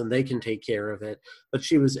Marines and they can take care of it. But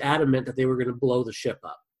she was adamant that they were going to blow the ship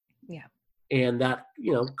up. Yeah. And that,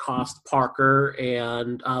 cost Parker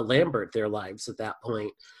and Lambert their lives at that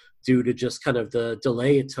point, due to just kind of the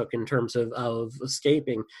delay it took in terms of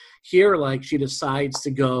escaping. Here, like, she decides to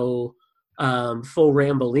go full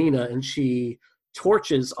Rambolina, and she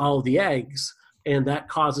torches all the eggs, and that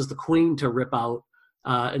causes the queen to rip out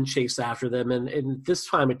and chase after them. And this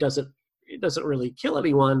time it doesn't really kill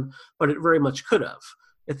anyone, but it very much could have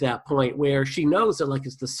at that point, where she knows that, like,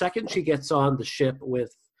 it's the second she gets on the ship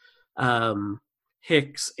with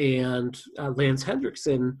Hicks and Lance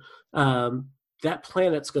Hendrickson, that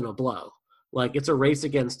planet's going to blow. Like, it's a race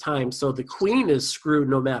against time. So the queen is screwed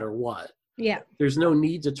no matter what. Yeah. There's no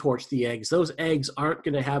need to torch the eggs. Those eggs aren't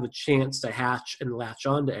going to have a chance to hatch and latch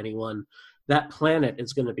onto anyone. That planet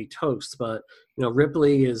is going to be toast. But,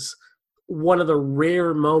 Ripley is one of the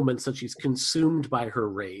rare moments that she's consumed by her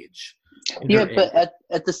rage. Yeah, but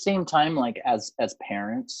at the same time, like, as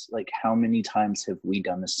parents, like, how many times have we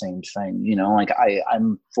done the same thing? Like,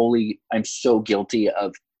 I'm so guilty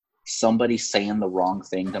of somebody saying the wrong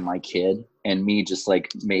thing to my kid and me just, like,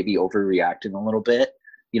 maybe overreacting a little bit.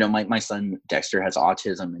 My son Dexter has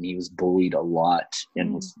autism, and he was bullied a lot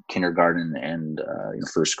in his kindergarten and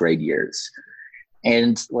first grade years.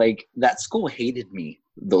 And, like, that school hated me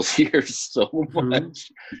those years so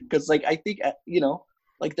much, because, like, I think,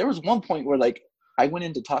 like, there was one point where, like, I went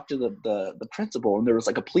in to talk to the principal, and there was,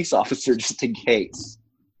 like, a police officer just in case.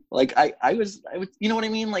 Like, I was, you know what I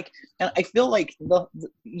mean? Like, and I feel like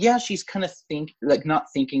she's kind of not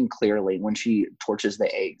thinking clearly when she torches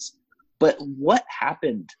the eggs. But what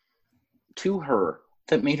happened to her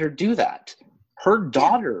that made her do that? Her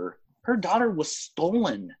daughter was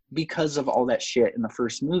stolen because of all that shit in the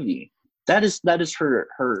first movie. That is her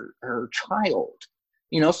child.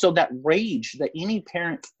 So that rage that any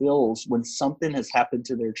parent feels when something has happened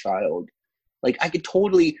to their child, like, I could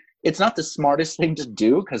totally, it's not the smartest thing to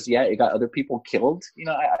do, because it got other people killed.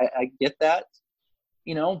 I get that.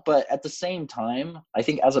 But at the same time, I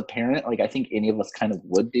think as a parent, like, I think any of us kind of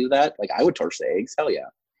would do that. Like, I would torch the eggs. Hell yeah.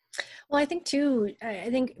 Well, I think too,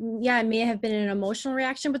 it may have been an emotional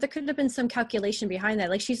reaction, but there could have been some calculation behind that.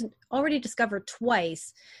 Like, she's already discovered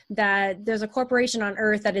twice that there's a corporation on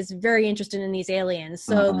Earth that is very interested in these aliens.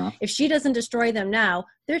 So if she doesn't destroy them now,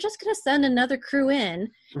 they're just going to send another crew in,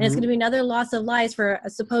 and it's going to be another loss of lives for a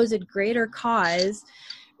supposed greater cause.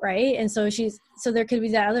 Right. And so there could be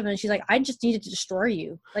that other one. She's like, I just needed to destroy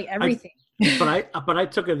you, like, everything. But I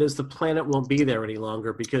took it as the planet won't be there any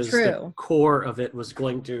longer, because the core of it was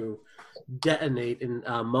going to detonate in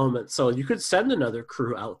a moment. So you could send another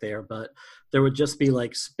crew out there, but there would just be,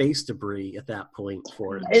 like, space debris at that point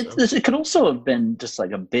for it. It could also have been just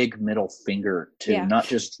like a big middle finger to not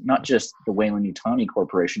just the Weyland-Yutani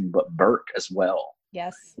Corporation, but Burke as well.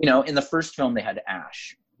 Yes. In the first film they had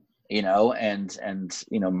Ash, and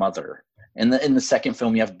Mother. In the second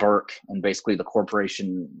film, you have Burke, and basically the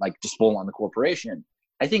corporation, like, just full on the corporation.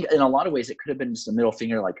 I think in a lot of ways it could have been just a middle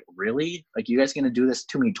finger, like, really? Like, you guys going to do this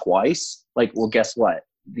to me twice? Like, well, guess what?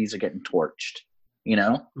 These are getting torched,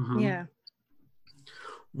 Yeah.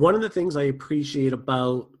 One of the things I appreciate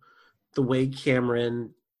about the way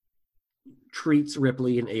Cameron treats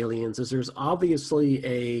Ripley and aliens is there's obviously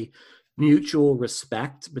a mutual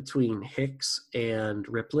respect between Hicks and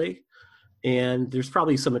Ripley. And there's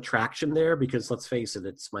probably some attraction there, because let's face it,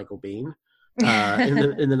 it's Michael Biehn in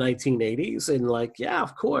the 1980s, and, like, yeah,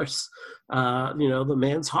 of course, the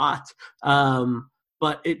man's hot,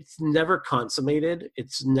 but it's never consummated.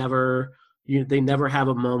 It's never, they never have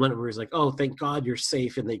a moment where he's like, oh, thank God you're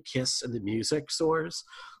safe, and they kiss and the music soars.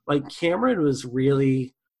 Like, Cameron was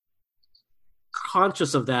really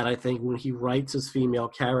conscious of that, I think, when he writes his female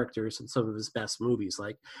characters in some of his best movies,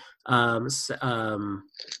 like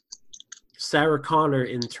Sarah Connor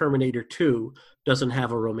in Terminator 2 doesn't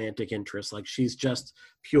have a romantic interest. Like, she's just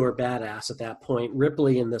pure badass at that point.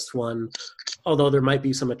 Ripley in this one, although there might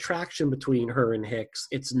be some attraction between her and Hicks,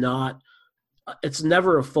 it's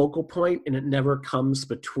never a focal point, and it never comes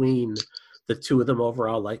between the two of them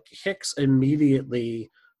overall. Like, Hicks immediately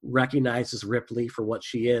recognizes Ripley for what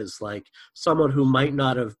she is, like someone who might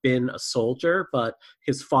not have been a soldier, but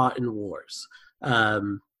has fought in wars.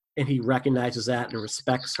 And he recognizes that and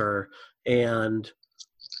respects her, and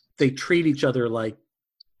they treat each other like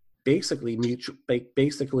basically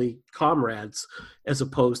comrades, as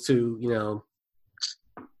opposed to,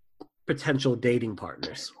 potential dating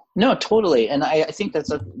partners. No, totally, and I think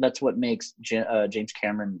that's what makes James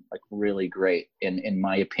Cameron like really great, in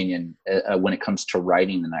my opinion, when it comes to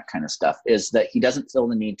writing and that kind of stuff, is that he doesn't feel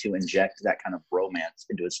the need to inject that kind of romance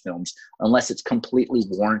into his films unless it's completely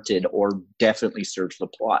warranted or definitely serves the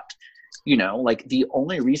plot. Like the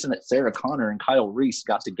only reason that Sarah Connor and Kyle Reese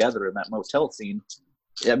got together in that motel scene,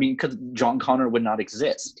 I mean, because John Connor would not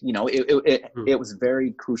exist. It was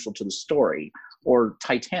very crucial to the story. Or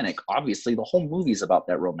Titanic, obviously, the whole movie's about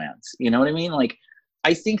that romance. You know what I mean? Like,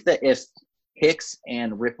 I think that if Hicks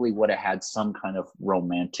and Ripley would have had some kind of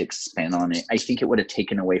romantic spin on it, I think it would have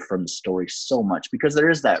taken away from the story so much, because there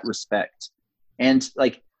is that respect. And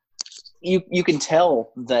like, you can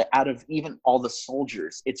tell that out of even all the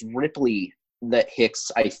soldiers, it's Ripley that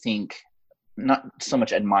Hicks, I think, not so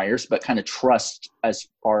much admires, but kind of trusts as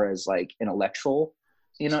far as like intellectual.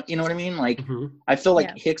 You know what I mean? Like, I feel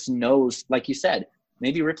like Hicks knows, like you said,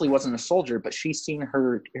 maybe Ripley wasn't a soldier, but she's seen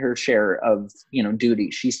her share of,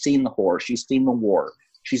 duty. She's seen the horror. She's seen the war.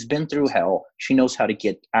 She's been through hell. She knows how to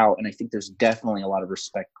get out. And I think there's definitely a lot of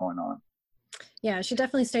respect going on. Yeah, she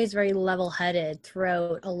definitely stays very level-headed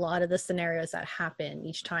throughout a lot of the scenarios that happen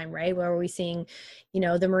each time, right? Where we're seeing,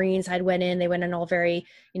 the Marines they went in all very,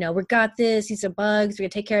 we got this, these are bugs, we're gonna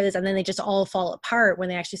take care of this, and then they just all fall apart when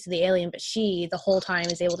they actually see the alien. But she, the whole time,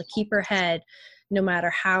 is able to keep her head no matter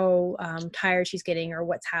how tired she's getting or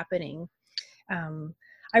what's happening.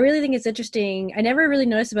 I really think it's interesting. I never really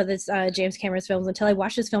noticed about this James Cameron's films until I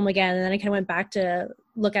watched this film again, and then I kind of went back to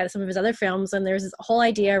look at some of his other films, and there's this whole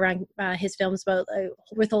idea around his films about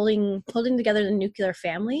holding together the nuclear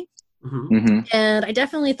family. And I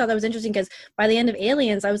definitely thought that was interesting, because by the end of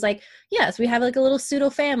Aliens, I was like, yes, we have like a little pseudo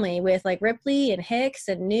family with like Ripley and Hicks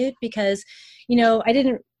and Newt, because,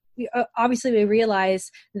 obviously we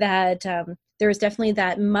realized that there was definitely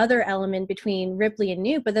that mother element between Ripley and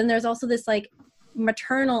Newt, but then there's also this like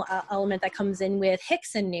maternal element that comes in with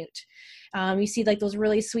Hicks and Newt. You see like those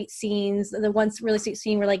really sweet scenes, the one really sweet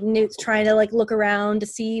scene where like Newt's trying to like look around to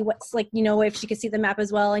see what's like, if she could see the map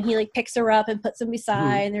as well, and he like picks her up and puts them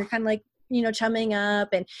beside, and they're kind of like, chumming up,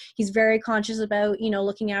 and he's very conscious about,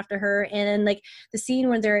 looking after her. And then like the scene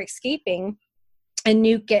when they're escaping and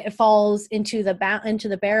Newt falls into the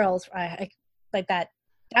barrels, like that,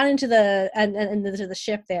 down into the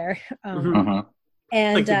ship there.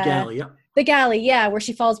 And like the galley, yeah. The galley, yeah, where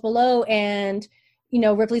she falls below, and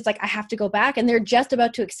Ripley's like, I have to go back, and they're just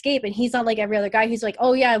about to escape, and he's not like every other guy. He's like,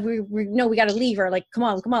 oh yeah, we got to leave her. Like, come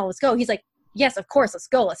on, let's go. He's like, yes, of course, let's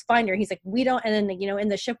go, let's find her. He's like, we don't. And then in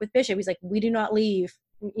the ship with Bishop, he's like, we do not leave,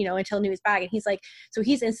 until Newt is back. And he's like, so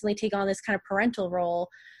he's instantly taken on this kind of parental role,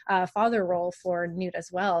 father role for Newt as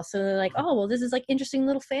well. So they're like, oh well, this is like interesting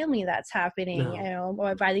little family that's happening.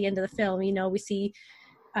 By the end of the film, we see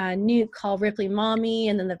Newt call Ripley mommy,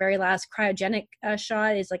 and then the very last cryogenic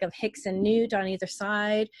shot is like of Hicks and Newt on either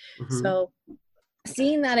side. So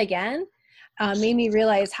seeing that again made me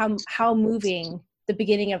realize how moving the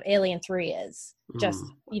beginning of Alien 3 is. Just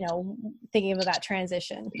thinking of that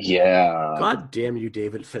transition. Yeah. God damn you,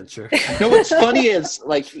 David Fincher. No, what's funny is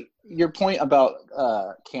like your point about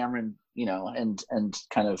Cameron, and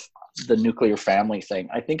kind of the nuclear family thing.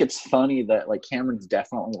 I think it's funny that like Cameron's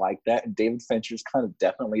definitely like that, and David Fincher's kind of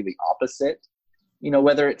definitely the opposite.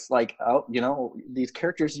 Whether it's like, oh, these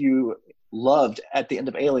characters you loved at the end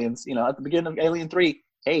of Aliens, at the beginning of Alien 3,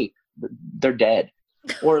 hey, they're dead.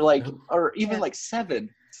 Or like, or even like Seven,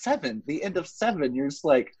 the end of Seven, you're just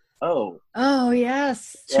like, oh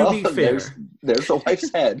yes. To be fair, there's the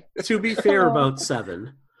wife's head. To be fair about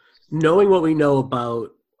Seven, knowing what we know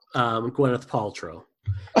about Gwyneth Paltrow,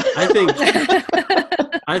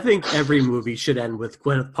 I I think every movie should end with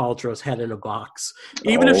Gwyneth Paltrow's head in a box,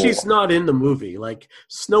 even if she's not in the movie. Like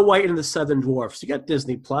Snow White and the Seven Dwarfs, you got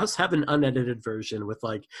Disney Plus, have an unedited version with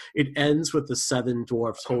like it ends with the seven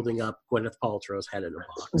dwarfs holding up Gwyneth Paltrow's head in a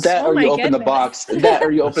box. That, or you open goodness. the box. That,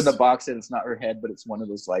 or you open the box and it's not her head, but it's one of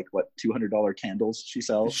those like $200 candles she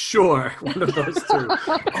sells. Sure, one of those two.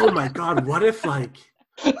 Oh my God, what if like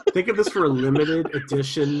think of this for a limited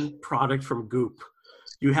edition product from Goop.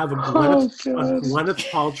 You have a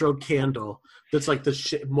Gwyneth Paltrow candle that's like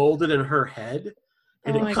molded in her head,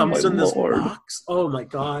 and it comes in this box. Oh my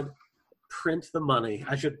God! Print the money.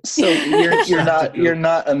 I should. So you're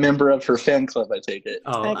not a member of her fan club, I take it.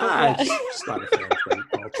 Oh, I'm just not a fan of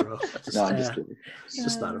Gwyneth Paltrow. No, I'm just kidding.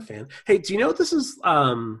 Just not a fan. Hey, do you know this is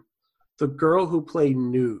the girl who played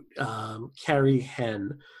Newt, Carrie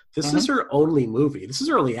Henn? This is her only movie. This is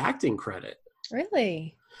her only acting credit.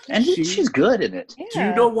 Really? And she's good in it. Yeah. Do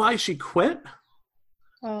you know why she quit?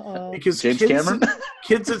 Because James Cameron?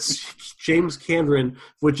 Kids at James Cameron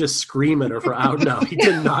would just scream at her for out. No, he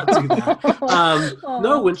did not do that.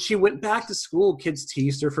 No, when she went back to school, kids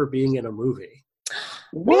teased her for being in a movie.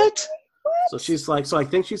 What? So she's like, I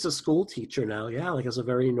think she's a school teacher now. Yeah, like has a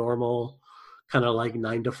very normal kind of like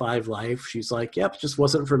 9-to-5 life. She's like, yep, just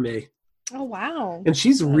wasn't for me. Oh, wow. And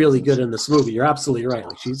she's really good in this movie. You're absolutely right.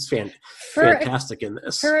 Like she's fantastic in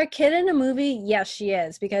this. For a kid in a movie, yes, she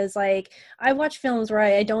is. Because like I watch films where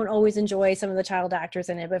I don't always enjoy some of the child actors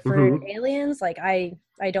in it, but for aliens, like I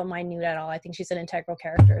don't mind Newt at all. I think she's an integral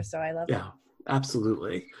character, so I love it. Yeah,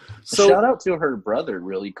 absolutely. So shout out to her brother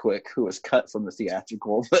really quick, who was cut from the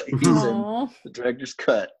theatrical, but he's in the director's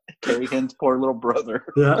cut. Carrie Henn's poor little brother.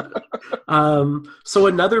 Yeah. So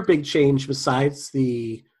another big change besides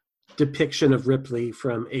the depiction of Ripley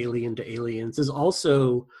from Alien to Aliens is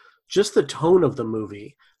also just the tone of the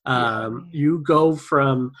movie. You go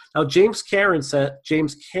from now James Cameron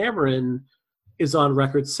is on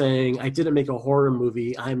record saying, I didn't make a horror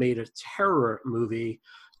movie, I made a terror movie.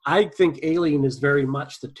 I think Alien is very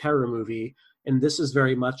much the terror movie, and this is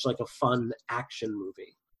very much like a fun action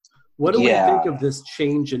movie. What do we think of this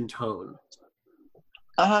change in tone?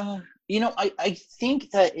 I think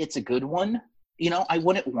that it's a good one. I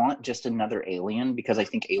wouldn't want just another Alien because I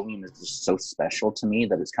think Alien is just so special to me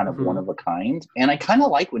that it's kind of one of a kind. And I kind of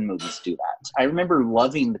like when movies do that. I remember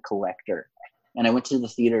loving The Collector. And I went to the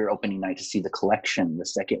theater opening night to see The Collection, the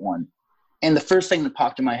second one. And the first thing that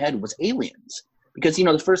popped in my head was Aliens. Because,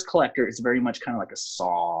 the first Collector is very much kind of like a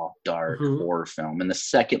Saw, dark horror film. And the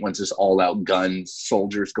second one's just all out guns,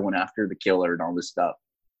 soldiers going after the killer and all this stuff.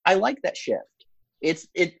 I like that shift.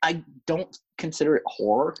 I don't consider it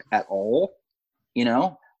horror at all.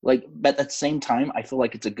 But at the same time, I feel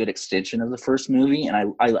like it's a good extension of the first movie,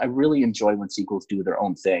 and I really enjoy when sequels do their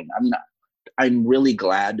own thing. I mean, I'm really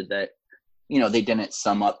glad that they didn't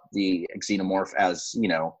sum up the Xenomorph as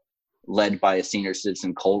led by a senior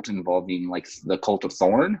citizen cult involving like the Cult of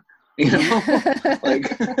Thorn. Like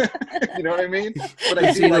you know what I mean? But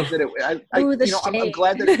I do like that I'm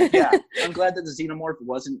glad that I'm glad that the Xenomorph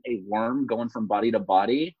wasn't a worm going from body to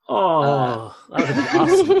body. Oh, that would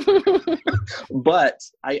be awesome. But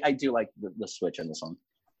I do like the switch in this one.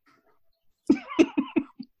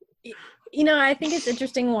 I think it's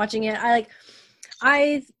interesting watching it. I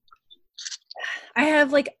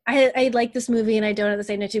like this movie, and I don't at the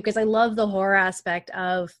same time too, because I love the horror aspect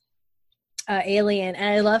of Alien, and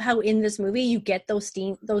I love how in this movie you get those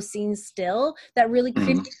scenes still that really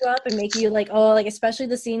creep you up and make you like, especially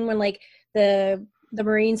the scene when like the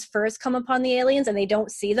Marines first come upon the aliens and they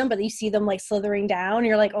don't see them, but you see them like slithering down, and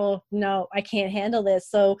you're like, oh no, I can't handle this.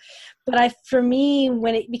 So, but for me,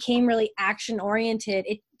 when it became really action oriented,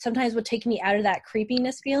 it sometimes would take me out of that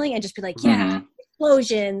creepiness feeling and just be like,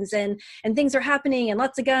 explosions and things are happening and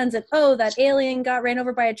lots of guns, and that alien got ran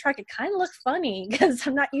over by a truck. It kind of looked funny because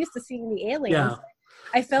I'm not used to seeing the aliens. Yeah.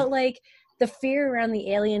 I felt like the fear around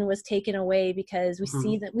the alien was taken away because we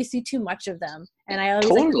see too much of them, and I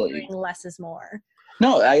always like hearing less is more.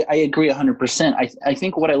 No, I agree 100%. I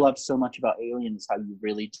think what I love so much about Alien is how you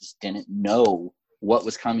really just didn't know what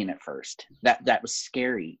was coming at first. That was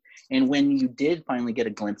scary. And when you did finally get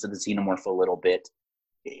a glimpse of the Xenomorph a little bit,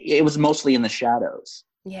 it was mostly in the shadows.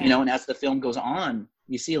 Yeah. And as the film goes on,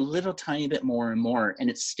 you see a little tiny bit more and more,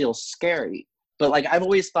 and it's still scary. But like I've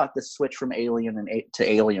always thought the switch from Alien to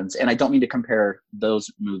Aliens, and I don't mean to compare those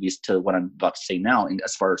movies to what I'm about to say now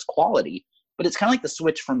as far as quality, but it's kind of like the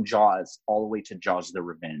switch from Jaws all the way to Jaws the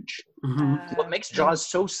Revenge. What makes Jaws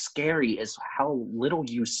so scary is how little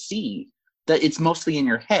you see, that it's mostly in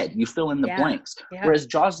your head. You fill in the blanks. Yeah. Whereas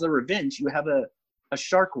Jaws the Revenge, you have a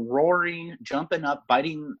shark roaring, jumping up,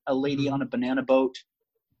 biting a lady on a banana boat.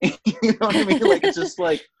 You know what I mean? Like, it's just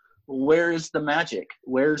like, where's the magic?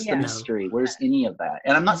 Where's the mystery? Where's any of that?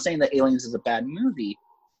 And I'm not saying that Aliens is a bad movie,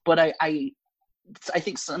 but I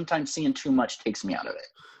think sometimes seeing too much takes me out of it.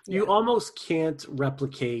 You almost can't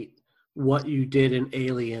replicate what you did in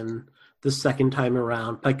Alien the second time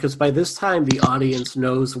around, because by this time the audience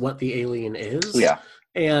knows what the alien is. Yeah.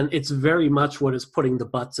 And it's very much what is putting the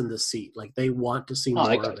butts in the seat. Like, they want to see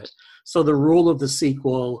more of it. So the rule of the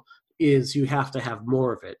sequel is you have to have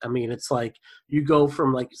more of it. I mean, it's like you go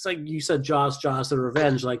from, like, it's like you said, Jaws, the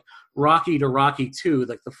Revenge, like Rocky to Rocky 2,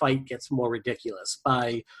 like the fight gets more ridiculous.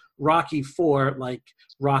 By Rocky 4, like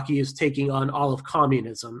Rocky is taking on all of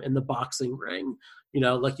communism in the boxing ring. You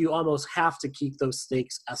know, like, you almost have to keep those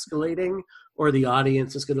stakes escalating, or the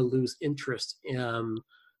audience is going to lose interest in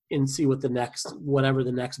see what whatever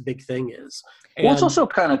the next big thing is. And well, it's also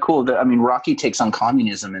kind of cool that, I mean, Rocky takes on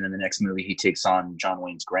communism, and in the next movie he takes on John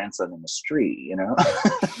Wayne's grandson in the street, you know?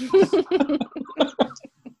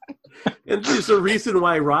 And there's a reason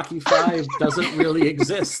why Rocky 5 doesn't really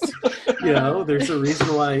exist. You know, there's a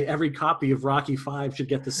reason why every copy of Rocky 5 should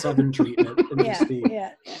get the 7 treatment and just be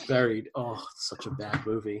buried. Oh, it's such a bad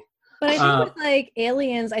movie. But I think with, like,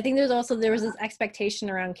 Aliens, I think there was this expectation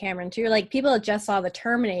around Cameron too. Like, people that just saw the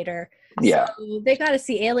Terminator, so they got to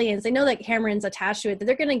see Aliens. They know that Cameron's attached to it. That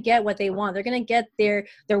they're gonna get what they want. They're gonna get their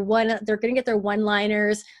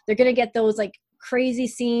one-liners. They're gonna get those, like, crazy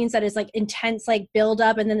scenes that is, like, intense, like, build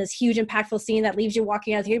up, and then this huge impactful scene that leaves you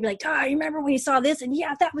walking out of here and be like, you remember when you saw this? And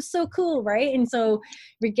yeah, that was so cool, right? And so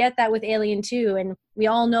we get that with Alien 2, and we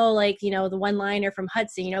all know, like, you know, the one-liner from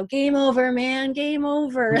Hudson, you know, game over, man, game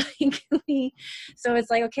over. So it's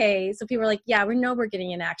like, okay, so people are like, yeah, we know we're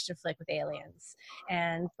getting an action flick with Aliens,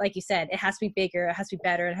 and like you said, it has to be bigger, it has to be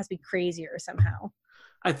better, it has to be crazier somehow.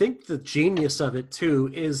 I think the genius of it too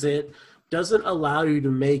is it doesn't allow you to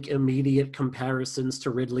make immediate comparisons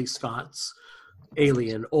to Ridley Scott's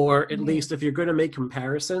Alien, or at least if you're going to make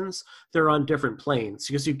comparisons, they're on different planes,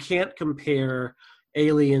 because you can't compare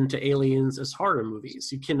Alien to Aliens as horror movies.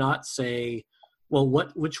 You cannot say, well,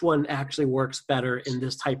 which one actually works better in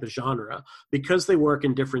this type of genre? Because they work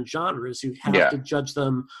in different genres, you have to judge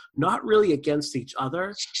them not really against each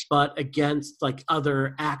other, but against, like,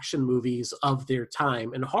 other action movies of their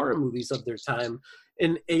time and horror movies of their time.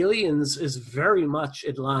 And Aliens is very much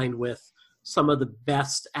in line with some of the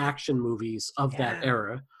best action movies of that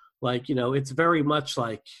era. Like, you know, it's very much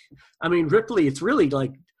like, I mean, Ripley, it's really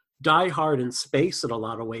like Die Hard in space in a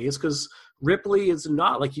lot of ways, because Ripley is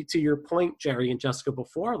not, like, to your point, Jerry and Jessica,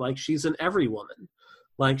 before, like, she's an every woman.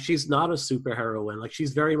 Like, she's not a superheroine. Like,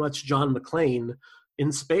 she's very much John McClane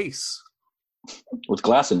in space. With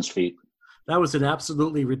glass in his feet. That was an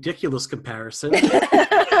absolutely ridiculous comparison.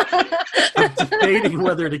 I'm debating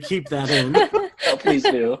whether to keep that in. Oh, please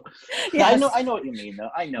do. Yes. I know what you mean, though.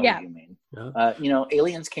 I know what you mean. Yeah. You know,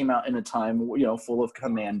 Aliens came out in a time, you know, full of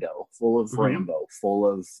Commando, full of Rambo,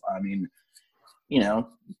 full of, I mean, you know,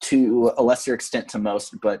 to a lesser extent to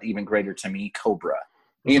most, but even greater to me, Cobra.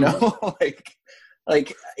 You know, like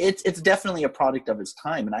it's definitely a product of its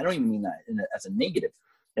time, and I don't even mean that as a negative,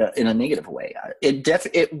 in a negative way.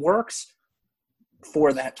 It works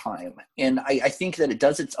for that time, and I think that it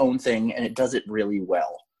does its own thing, and it does it really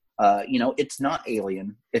well. You know, it's not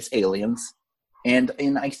Alien, it's Aliens, and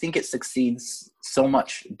I think it succeeds so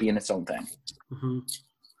much being its own thing. Mm-hmm.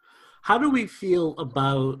 How do we feel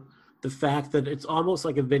about the fact that it's almost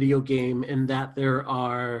like a video game in that there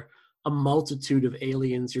are a multitude of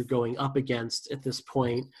aliens you're going up against at this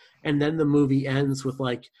point, and then the movie ends with,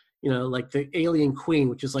 like, you know, like the alien queen,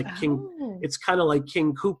 which is like it's kind of like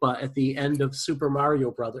King Koopa at the end of Super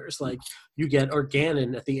Mario Brothers. Like, you get, or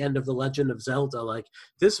Ganon at the end of The Legend of Zelda. Like,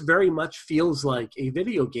 this very much feels like a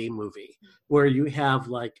video game movie where you have,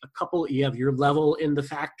 like, you have your level in the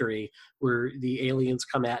factory where the aliens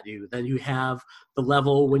come at you. Then you have the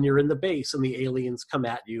level when you're in the base and the aliens come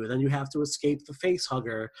at you. And then you have to escape the face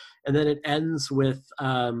hugger. And then it ends with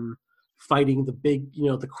fighting the big, you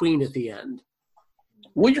know, the queen at the end.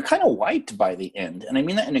 Well, you're kind of wiped by the end, and I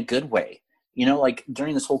mean that in a good way. You know, like,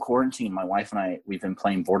 during this whole quarantine, my wife and I, we've been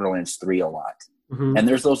playing Borderlands 3 a lot. Mm-hmm. And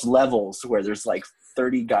there's those levels where there's, like,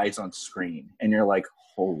 30 guys on screen, and you're like,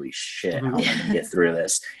 holy shit, how am I going to get through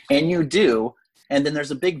this? And you do, and then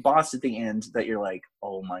there's a big boss at the end that you're like,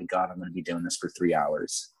 oh my God, I'm going to be doing this for 3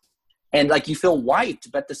 hours. And, like, you feel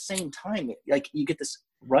wiped, but at the same time, like, you get this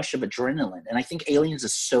rush of adrenaline. And I think Aliens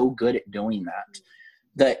is so good at doing that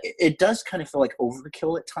it does kind of feel like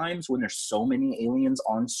overkill at times when there's so many aliens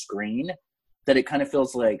on screen that it kind of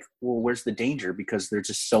feels like, well, where's the danger? Because there's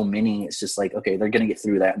just so many. It's just like, okay, they're going to get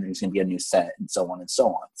through that, and there's going to be a new set, and so on and so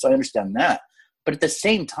on. So I understand that. But at the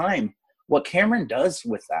same time, what Cameron does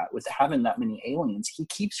with that, with having that many aliens, he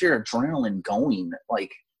keeps your adrenaline going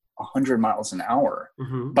like 100 miles an hour.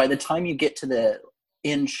 Mm-hmm. By the time you get to the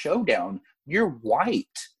end showdown, you're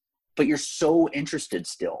wiped, but you're so interested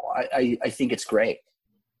still. I think it's great.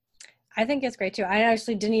 I think it's great too. I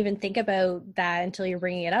actually didn't even think about that until you're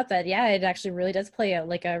bringing it up, that yeah, it actually really does play out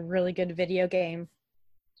like a really good video game.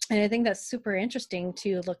 And I think that's super interesting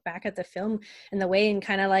to look back at the film and the way, and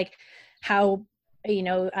kind of like how, you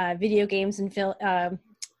know, video games and film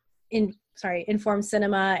inform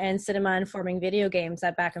cinema, and cinema informing video games,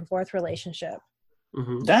 that back and forth relationship.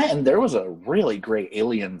 Mm-hmm. That, and there was a really great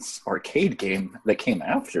Aliens arcade game that came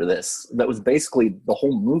after this that was basically the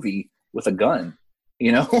whole movie with a gun,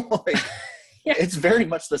 you know. Like, Yeah. It's very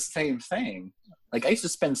much the same thing. Like, I used to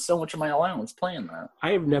spend so much of my allowance playing that.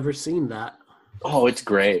 I have never seen that. Oh, it's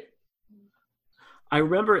great. I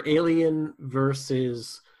remember Alien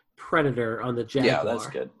versus Predator on the Jaguar. Yeah, that's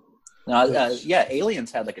good. Yeah,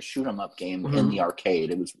 Aliens had like a shoot 'em up game in the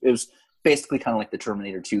arcade. It was basically kind of like the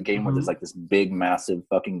Terminator 2 game where there's like this big, massive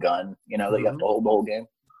fucking gun, you know, that you have to hold the whole game.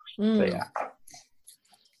 But yeah.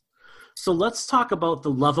 So let's talk about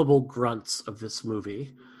the lovable grunts of this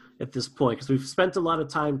movie at this point, because we've spent a lot of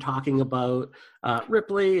time talking about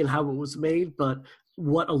Ripley and how it was made, but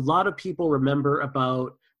what a lot of people remember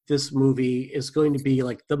about this movie is going to be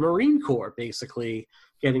like the Marine Corps basically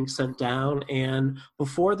getting sent down. And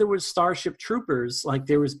before there was Starship Troopers, like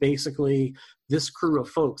there was basically this crew of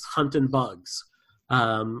folks hunting bugs.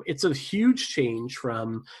 It's a huge change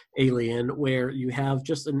from Alien, where you have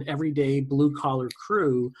just an everyday blue-collar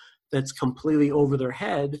crew that's completely over their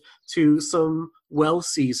head, to some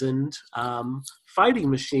well-seasoned fighting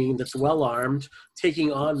machine that's well-armed,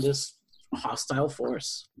 taking on this hostile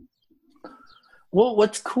force. Well,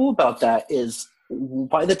 what's cool about that is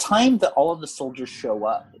by the time that all of the soldiers show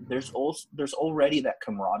up, there's already that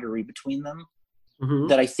camaraderie between them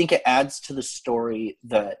that I think it adds to the story,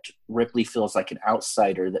 that Ripley feels like an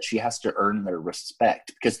outsider, that she has to earn their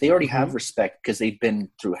respect, because they already have respect because they've been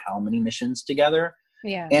through how many missions together.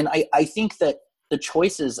 Yeah. And I think that the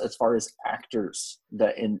choices as far as actors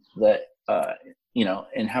that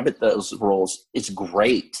inhabit those roles is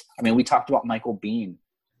great. I mean, we talked about Michael Biehn.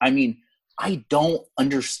 I mean, I don't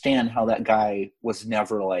understand how that guy was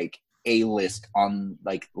never like A-list on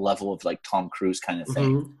like level of like Tom Cruise kind of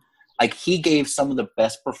thing. Like, he gave some of the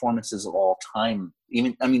best performances of all time.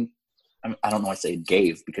 Even, I don't know why I say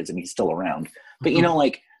gave, because I mean, he's still around. But you know,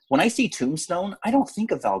 like, when I see Tombstone, I don't think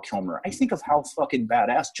of Val Kilmer. I think of how fucking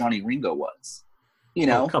badass Johnny Ringo was. You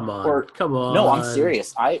know? Oh, come on. No, I'm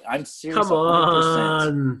serious. I'm serious. Come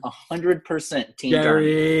 100%. 100% Team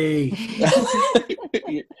Gary. Johnny.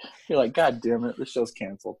 You're like, God damn it, the show's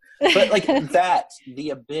canceled. But like that, The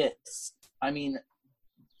Abyss. I mean,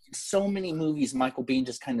 so many movies, Michael Biehn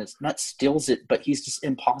just kind of not steals it, but he's just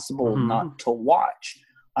impossible not to watch.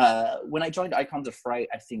 When I joined Icons of Fright,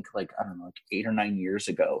 I think like 8 or 9 years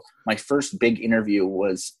ago, my first big interview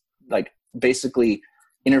was like basically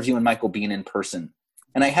interviewing Michael Biehn in person.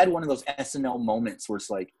 And I had one of those SNL moments where it's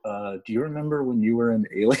like, do you remember when you were in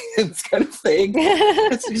Aliens kind of thing?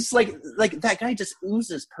 It's just like that guy just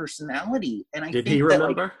oozes personality. And I Did think he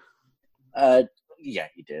remember? Yeah,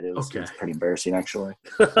 he did. It was pretty embarrassing, actually.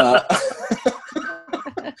 But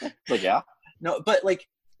yeah. No, but like,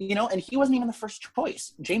 you know, and he wasn't even the first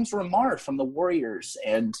choice. James Remar from The Warriors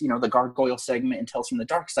and, you know, the Gargoyle segment and Tales from the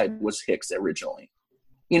Dark Side was Hicks originally.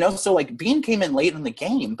 You know, so like Biehn came in late in the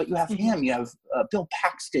game, but you have him, you have Bill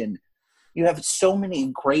Paxton, you have so many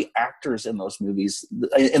great actors in those movies.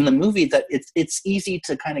 In the movie, that it's easy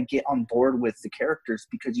to kind of get on board with the characters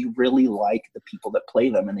because you really like the people that play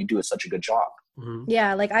them, and they do such a good job.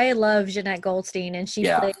 Yeah, like I love Jeanette Goldstein, and she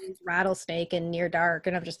plays Rattlesnake in Near Dark,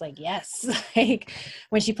 and I'm just like, yes. Like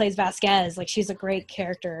when she plays Vasquez, like she's a great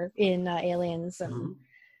character in Aliens, and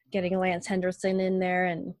getting Lance Henderson in there,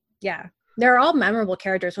 and yeah, they're all memorable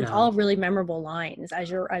characters with all really memorable lines as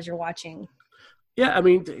you're watching. Yeah, I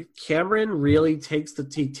mean, Cameron really takes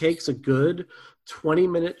a good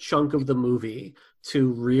 20-minute chunk of the movie to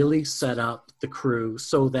really set up the crew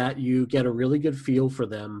so that you get a really good feel for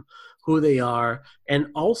them, who they are, and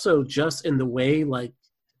also just in the way like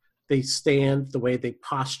they stand, the way they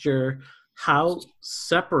posture, how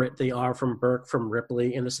separate they are from Burke, from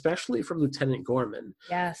Ripley, and especially from Lieutenant Gorman.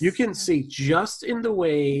 Yes. You can see just in the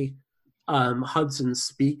way Hudson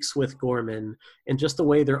speaks with Gorman, and just the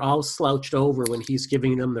way they're all slouched over when he's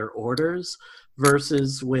giving them their orders,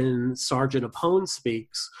 versus when Sergeant Apone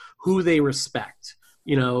speaks, who they respect,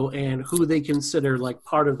 you know, and who they consider like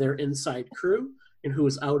part of their inside crew and who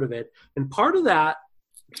is out of it. And part of that,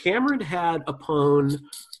 Cameron had Apone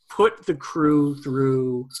put the crew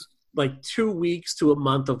through like 2 weeks to a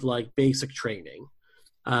month of like basic training.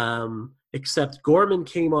 Except Gorman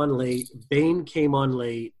came on late, Bane came on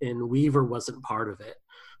late, and Weaver wasn't part of it.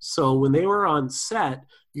 So when they were on set,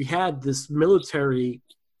 you had this military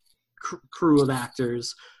crew of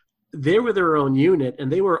actors. They were their own unit, and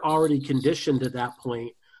they were already conditioned at that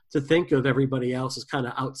point to think of everybody else as kind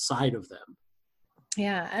of outside of them.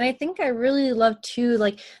 Yeah, and I think I really love too,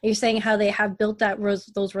 like you're saying, how they have built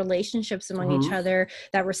those relationships among each other,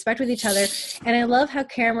 that respect with each other. And I love how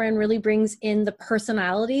Cameron really brings in the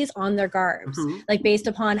personalities on their garbs, like based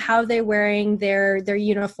upon how they're wearing their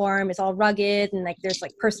uniform. It's all rugged, and like there's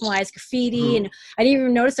like personalized graffiti. And I didn't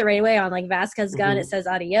even notice it right away on like Vasquez's gun. It says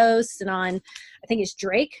adios, and on I think it's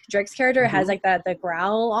Drake's character has like the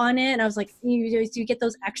growl on it. And I was like, you get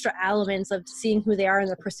those extra elements of seeing who they are and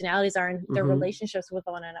their personalities are and their relationships with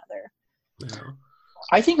one another. Yeah.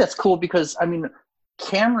 I think that's cool because, I mean,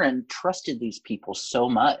 Cameron trusted these people so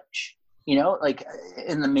much. You know, like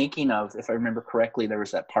in the making of, if I remember correctly, there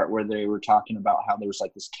was that part where they were talking about how there was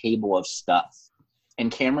like this table of stuff.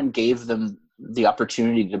 And Cameron gave them the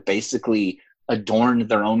opportunity to basically adorn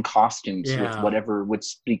their own costumes with whatever would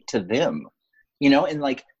speak to them. You know, and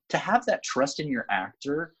like to have that trust in your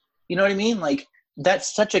actor, you know what I mean? Like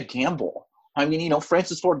that's such a gamble. I mean, you know,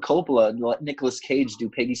 Francis Ford Coppola let Nicolas Cage do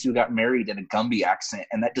Peggy Sue Got Married in a Gumby accent,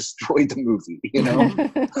 and that destroyed the movie, you know?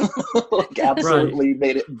 Like absolutely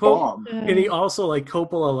made it bomb. And he also, like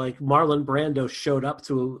Coppola, like Marlon Brando showed up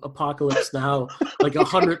to Apocalypse Now like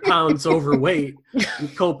 100 pounds overweight. And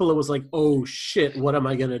Coppola was like, oh shit, what am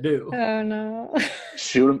I going to do? Oh no.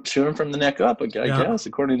 Shoot him from the neck up, I guess,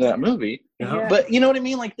 according to that movie. Yeah. But you know what I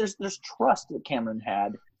mean? Like there's trust that Cameron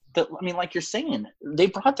had. That, I mean, like you're saying, they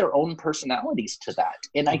brought their own personalities to that.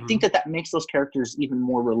 And I think that makes those characters even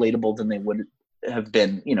more relatable than they would have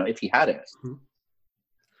been, you know, if he hadn't.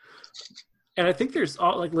 And I think there's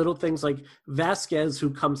all like little things like Vasquez, who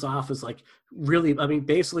comes off as like really, I mean,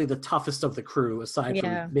 basically the toughest of the crew, aside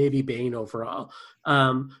from maybe Bane overall.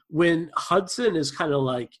 When Hudson is kind of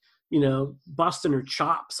like, you know, busting her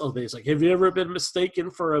chops all day. It's like, have you ever been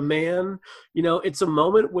mistaken for a man? You know, it's a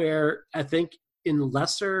moment where I think in a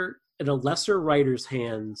lesser writer's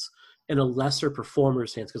hands and a lesser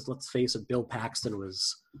performer's hands, because let's face it, Bill Paxton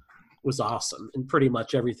was awesome in pretty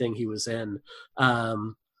much everything he was in.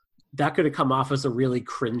 That could have come off as a really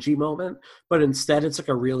cringy moment, but instead it's like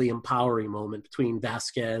a really empowering moment between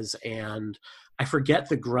Vasquez and I forget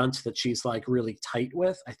the grunt that she's like really tight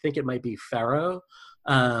with. I think it might be Pharaoh.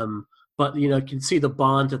 But you know, you can see the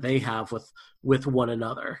bond that they have with one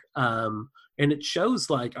another. And it shows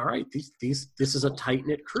like, all right, this is a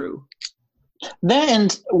tight-knit crew. Then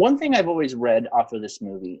one thing I've always read off of this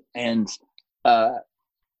movie, and a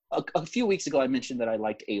few weeks ago I mentioned that I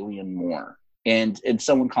liked Alien more. And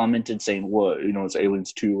someone commented saying, well, you know, is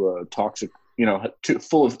Aliens too toxic, you know,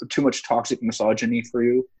 full of too much toxic misogyny for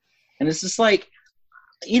you? And it's just like,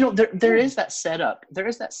 you know, there is that setup. There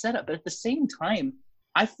is that setup. But at the same time,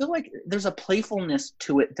 I feel like there's a playfulness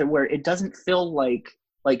to it where it doesn't feel like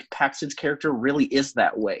Paxton's character really is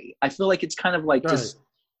that way. I feel like it's kind of like just,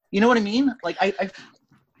 you know what I mean? Like I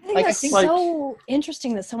think that's so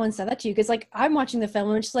interesting that someone said that to you, because like I'm watching the film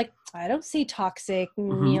and it's just like, I don't see toxic, you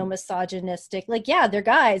know, misogynistic. Like, yeah, they're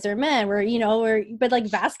guys, they're men. But like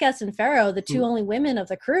Vasquez and Pharaoh, the two only women of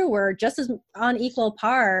the crew, were just as on equal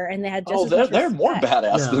par, and they had just as much they're more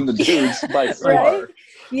badass than the dudes by far. Right?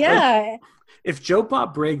 Yeah. Like, if Joe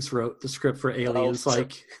Bob Briggs wrote the script for Aliens,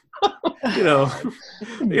 like. You know,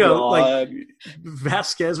 like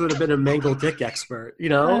Vasquez would have been a mangled dick expert. You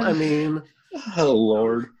know, I mean, oh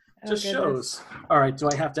Lord, just shows. All right, do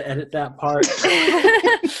I have to edit that part?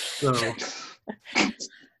 So,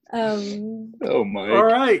 oh my! All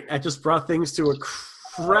right, I just brought things to a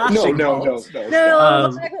crashing halt.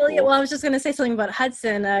 No. Well, I was just going to say something about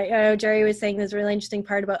Hudson. Jerry was saying this really interesting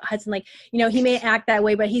part about Hudson. Like, you know, he may act that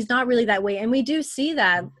way, but he's not really that way. And we do see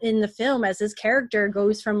that in the film as his character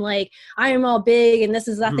goes from like, I am all big and this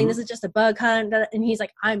is nothing. This is just a bug hunt. And he's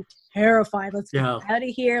like, I'm terrified. Let's get out of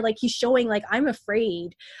here. Like he's showing like, I'm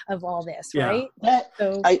afraid of all this. Right.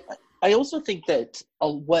 I also think that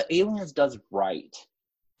what Aliens does right,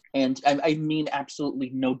 and I mean absolutely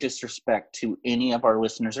no disrespect to any of our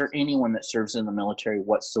listeners or anyone that serves in the military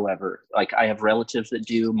whatsoever. Like I have relatives that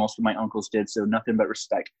do, most of my uncles did, so nothing but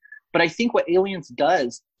respect. But I think what Aliens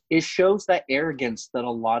does is shows that arrogance that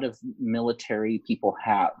a lot of military people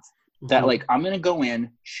have. That like, I'm going to go in,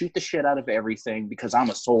 shoot the shit out of everything because I'm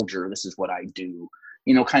a soldier. This is what I do,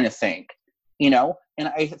 you know, kind of thing, you know? And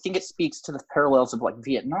I think it speaks to the parallels of like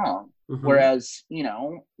Vietnam. Whereas, you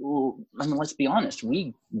know, I mean, let's be honest,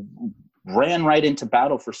 we ran right into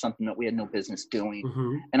battle for something that we had no business doing.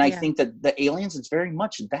 Mm-hmm. And I think that the Aliens is very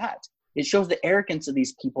much that. It shows the arrogance of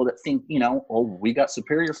these people that think, oh, we got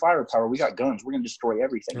superior firepower, we got guns, we're going to destroy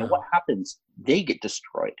everything. Yeah. And what happens? They get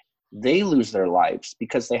destroyed. They lose their lives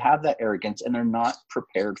because they have that arrogance and they're not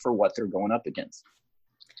prepared for what they're going up against.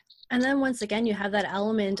 And then once again, you have that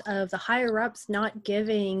element of the higher ups not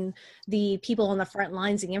giving the people on the front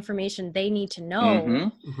lines the information they need to know.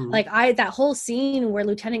 Mm-hmm. Mm-hmm. Like that whole scene where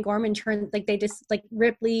Lieutenant Gorman turned, like they just like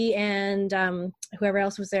Ripley and whoever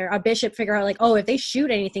else was there, Bishop figure out like, oh, if they shoot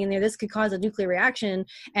anything in there, this could cause a nuclear reaction.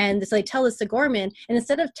 And so they tell this to Gorman, and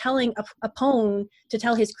instead of telling a Pone to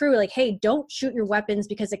tell his crew like, hey, don't shoot your weapons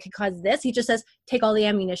because it could cause this, he just says, take all the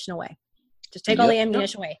ammunition away. Just take all the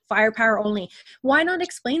ammunition away. Firepower only. Why not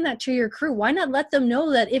explain that to your crew? Why not let them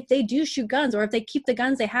know that if they do shoot guns, or if they keep the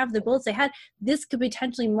guns they have, the bullets they had, this could be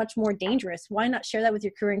potentially much more dangerous? Why not share that with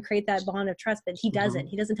your crew and create that bond of trust? But he doesn't.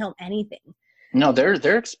 He doesn't tell them anything. No,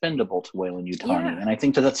 they're expendable to Weyland-Yutani. Yeah. And I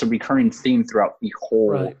think that's a recurring theme throughout the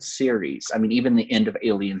whole series. I mean, even the end of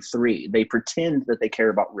Alien 3, they pretend that they care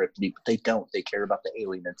about Ripley, but they don't. They care about the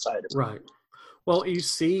alien inside of it. Right. Well, you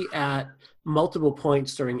see at multiple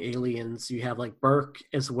points during Aliens, you have like Burke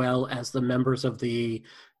as well as the members of the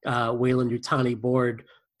Weyland-Yutani board.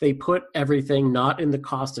 They put everything not in the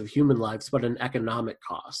cost of human lives, but an economic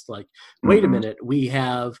cost. Like, wait a minute, we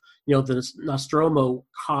have, the Nostromo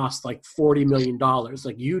cost like $40 million.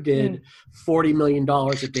 Like you did $40 million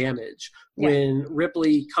of damage. Yeah. When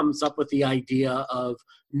Ripley comes up with the idea of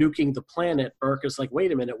nuking the planet, Burke is like,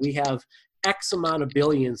 wait a minute, we have X amount of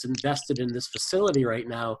billions invested in this facility right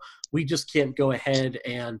now. We just can't go ahead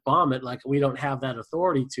and bomb it. Like, we don't have that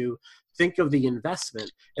authority to. Think of the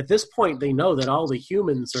investment. At this point, they know that all the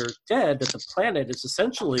humans are dead, that the planet is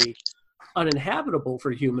essentially uninhabitable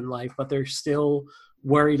for human life, but they're still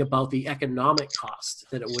worried about the economic cost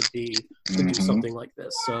that it would be to do something like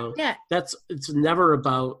this. So it's never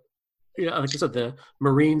about, like I said, the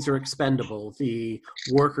Marines are expendable. The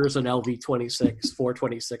workers in LV-26,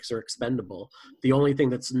 426 are expendable. The only thing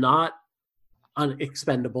that's not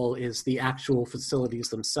unexpendable is the actual facilities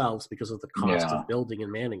themselves because of the cost of building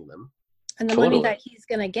and manning them. And the money that he's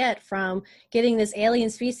going to get from getting this alien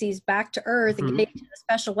species back to Earth and getting to the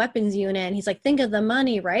special weapons unit. And he's like, think of the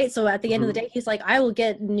money, right? So at the end of the day, he's like, I will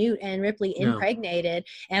get Newt and Ripley impregnated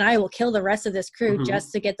and I will kill the rest of this crew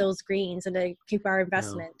just to get those greens and to keep our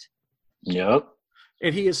investment. Yep.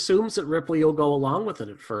 And he assumes that Ripley will go along with it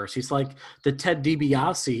at first. He's like the Ted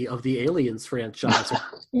DiBiase of the Aliens franchise.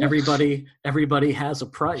 Everybody has a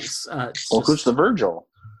price. Who's the Virgil?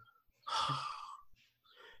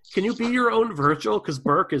 Can you be your own Virgil? Because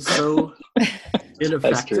Burke is so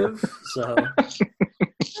ineffective. So,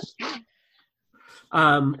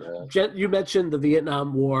 you mentioned the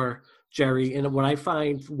Vietnam War, Jerry, and what I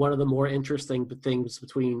find one of the more interesting things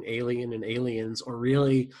between Alien and Aliens, or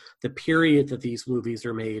really the period that these movies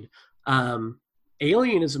are made.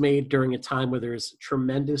 Alien is made during a time where there's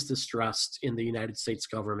tremendous distrust in the United States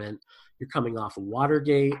government. You're coming off of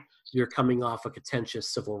Watergate. You're coming off a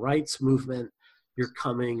contentious civil rights movement. You're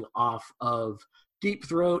coming off of Deep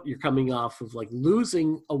Throat. You're coming off of like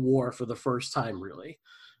losing a war for the first time, really.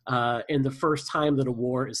 And the first time that a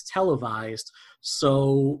war is televised.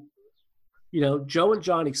 So, Joe and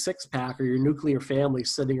Johnny Sixpack, or your nuclear family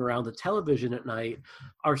sitting around the television at night,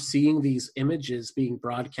 are seeing these images being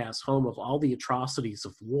broadcast home of all the atrocities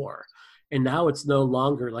of war. And now it's no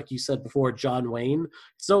longer, like you said before, John Wayne.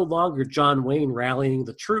 It's no longer John Wayne rallying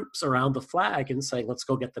the troops around the flag and saying, let's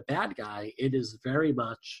go get the bad guy. It is very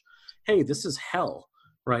much, hey, this is hell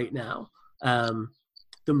right now.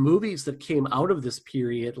 The movies that came out of this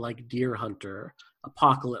period, like Deer Hunter,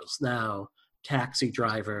 Apocalypse Now, Taxi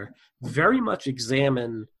Driver, very much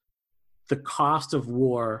examine the cost of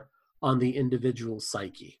war on the individual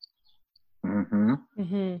psyche.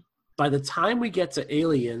 By the time we get to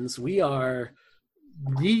Aliens, we are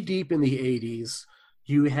knee-deep in the 80s.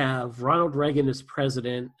 You have Ronald Reagan as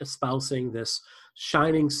president espousing this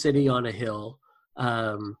shining city on a hill.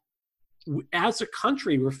 As a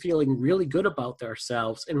country, we're feeling really good about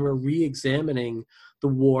ourselves, and we're re-examining the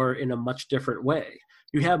war in a much different way.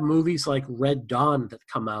 You have movies like Red Dawn that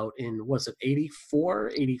come out in, was it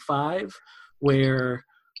 84, 85, where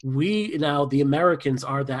the Americans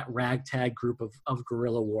are that ragtag group of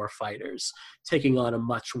guerrilla war fighters taking on a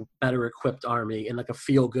much better equipped army in like a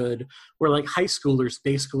feel good, where like high schoolers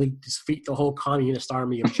basically defeat the whole communist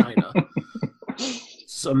army of China.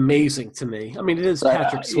 It's amazing to me. I mean, it is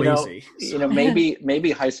Patrick Swayze.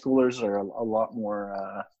 Maybe high schoolers are a lot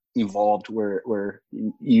more evolved where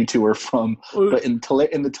you two are from, but in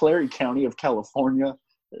the Tulare County of California,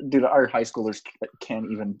 Dude, our high schoolers can't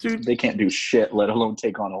even, they can't do shit, let alone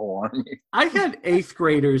take on a whole army. I had 8th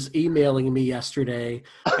graders emailing me yesterday.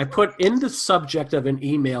 I put in the subject of an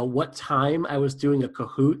email what time I was doing a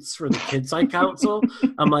cahoots for the Kids I Council.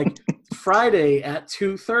 I'm like, Friday at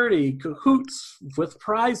 2:30, cahoots with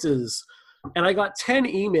prizes. And I got 10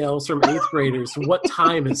 emails from 8th graders. What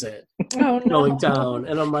time is it going down?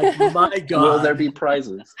 And I'm like, my God. Will there be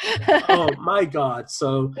prizes? Oh, my God.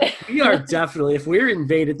 So we are definitely, if we're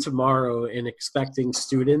invaded tomorrow and expecting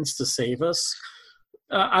students to save us,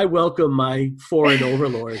 I welcome my foreign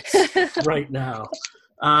overlords right now.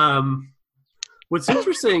 What's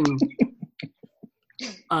interesting,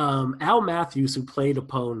 Al Matthews, who played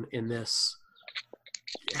Apone in this,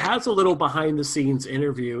 has a little behind the scenes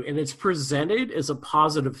interview, and it's presented as a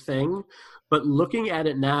positive thing, but looking at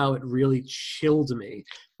it now, it really chilled me,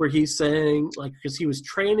 where he's saying, like, because he was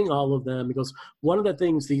training all of them, he goes, one of the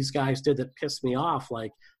things these guys did that pissed me off,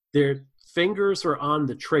 like, their fingers were on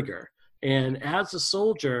the trigger, and as a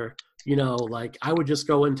soldier, you know, like, I would just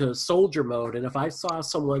go into soldier mode, and if I saw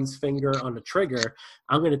someone's finger on the trigger,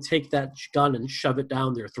 I'm going to take that gun and shove it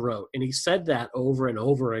down their throat. And he said that over and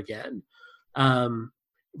over again.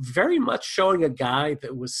 Very much showing a guy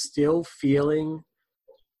that was still feeling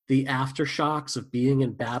the aftershocks of being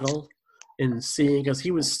in battle and seeing, because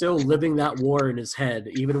he was still living that war in his head,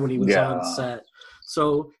 even when he was on set.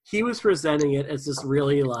 So he was presenting it as this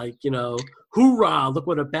really, like, you know, hoorah, look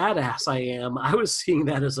what a badass I am. I was seeing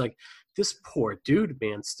that as like, this poor dude,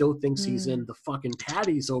 man, still thinks he's in the fucking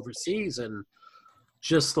patties overseas, and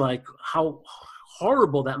just like how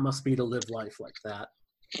horrible that must be to live life like that.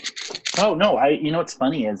 Oh no, you know what's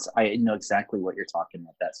funny is I know exactly what you're talking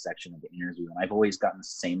about, that section of the interview, and I've always gotten the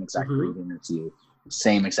same exact reading as you,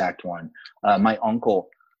 same exact one. My uncle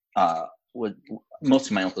most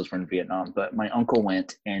of my uncles were in Vietnam, but my uncle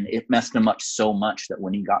went, and it messed him up so much that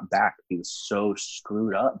when he got back, he was so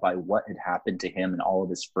screwed up by what had happened to him and all of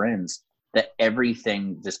his friends that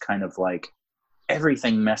everything just kind of like,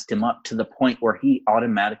 everything messed him up to the point where he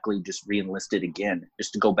automatically just re-enlisted again,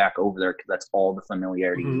 just to go back over there, because that's all the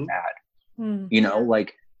familiarity he had. You know,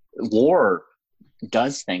 like, war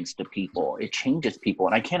does things to people. It changes people.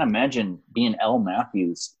 And I can't imagine being L.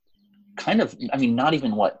 Matthews, kind of, I mean, not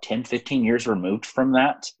even 10, 15 years removed from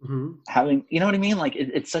that, having, you know what I mean? Like,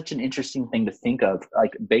 it's such an interesting thing to think of,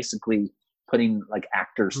 like, basically putting like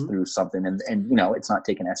actors through something, and, you know, it's not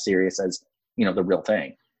taken as serious as, you know, the real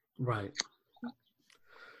thing. Right.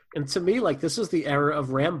 And to me, like, this is the era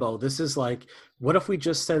of Rambo. This is like, what if we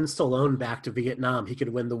just send Stallone back to Vietnam? He could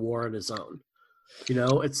win the war on his own. You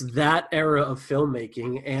know, it's that era of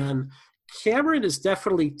filmmaking. And Cameron is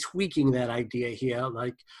definitely tweaking that idea here.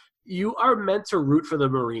 Like, you are meant to root for the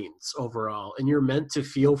Marines overall, and you're meant to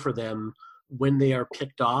feel for them when they are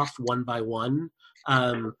picked off one by one.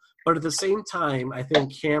 But at the same time, I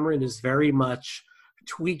think Cameron is very much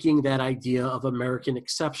tweaking that idea of American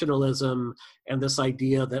exceptionalism and this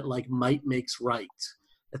idea that, like, might makes right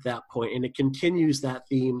at that point. And it continues that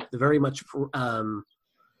theme very much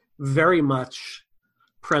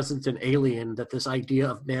present in Alien, that this idea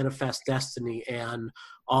of manifest destiny and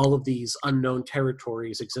all of these unknown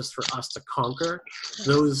territories exist for us to conquer.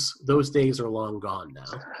 Those days are long gone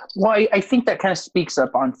now. Well, I think that kind of speaks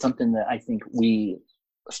up on something that I think we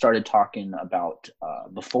started talking about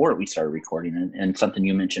before we started recording, and something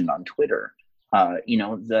you mentioned on Twitter. You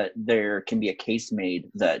know, that there can be a case made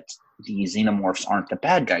that the xenomorphs aren't the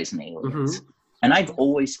bad guys in Aliens. And I've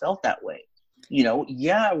always felt that way. You know,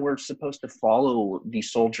 yeah, we're supposed to follow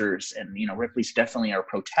these soldiers, and, you know, Ripley's definitely our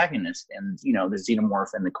protagonist, and, you know, the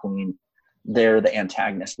xenomorph and the Queen, they're the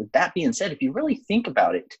antagonist. With that being said, if you really think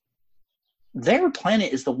about it, their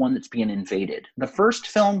planet is the one that's being invaded. The first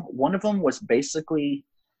film, one of them was basically,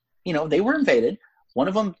 you know, they were invaded. One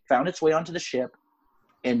of them found its way onto the ship,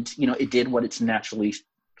 and, you know, it did what it's naturally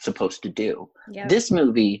supposed to do. Yep. This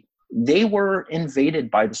movie, they were invaded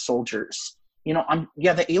by the soldiers. You know,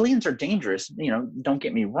 the aliens are dangerous. You know, don't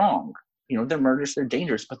get me wrong. You know, they're murderous, they're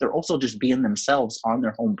dangerous, but they're also just being themselves on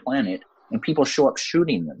their home planet, and people show up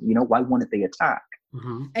shooting them. You know, why wouldn't they attack?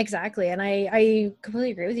 Exactly. And I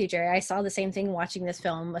completely agree with you, Jerry. I saw the same thing watching this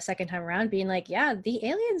film a second time around, being like, yeah, the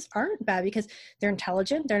aliens aren't bad because they're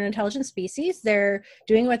intelligent. They're an intelligent species. They're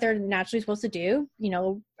doing what they're naturally supposed to do. You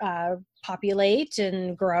know, populate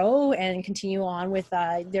and grow and continue on with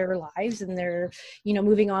their lives and their,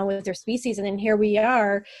 moving on with their species. And then here we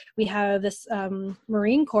have this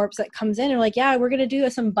Marine Corps that comes in and like, yeah, we're going to do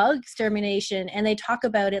some bug extermination. And they talk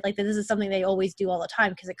about it like this is something they always do all the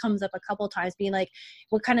time, because it comes up a couple of times being like,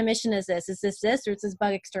 what kind of mission is this? Is this or is this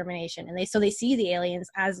bug extermination? And they see the aliens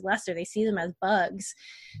as lesser. They see them as bugs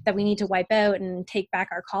that we need to wipe out and take back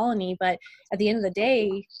our colony. But at the end of the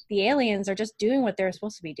day, the aliens are just doing what they're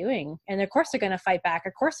supposed to be doing. And of course they're going to fight back.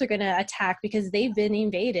 Of course they're going to attack, because they've been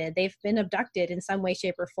invaded. They've been abducted in some way,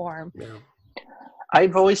 shape, or form. Yeah.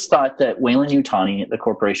 I've always thought that Weyland-Yutani, the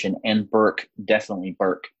corporation, and Burke, definitely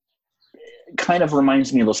Burke, kind of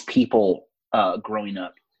reminds me of those people growing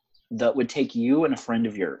up that would take you and a friend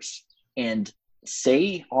of yours and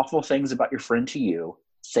say awful things about your friend to you,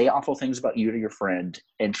 say awful things about you to your friend,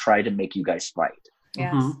 and try to make you guys fight.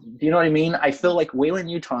 Yes. Mm-hmm. Do you know what I mean? I feel like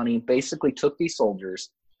Weyland-Yutani basically took these soldiers,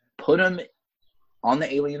 put them on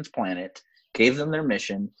the aliens' planet, gave them their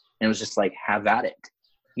mission, and was just like, have at it.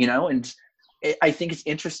 And I think it's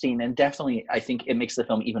interesting, and definitely I think it makes the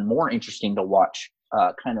film even more interesting to watch,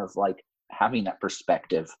 kind of like having that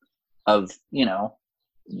perspective of,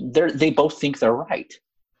 they both think they're right.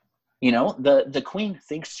 The queen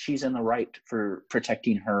thinks she's in the right for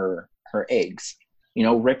protecting her eggs.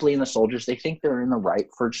 Ripley and the soldiers, they think they're in the right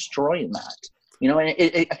for destroying that. And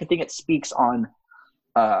I think it speaks on,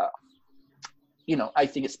 I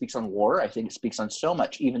think it speaks on war. I think it speaks on so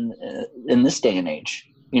much, even in this day and age.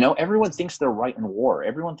 Everyone thinks they're right in war.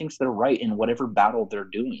 Everyone thinks they're right in whatever battle they're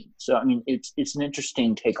doing. So, I mean, it's an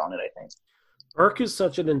interesting take on it, I think. Burke is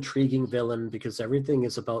such an intriguing villain because everything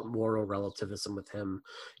is about moral relativism with him.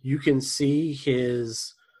 You can see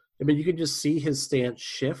you can just see his stance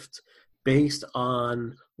shift based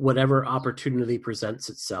on whatever opportunity presents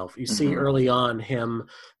itself. You see early on him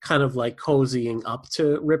kind of like cozying up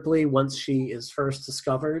to Ripley once she is first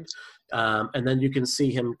discovered. And then you can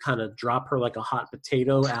see him kind of drop her like a hot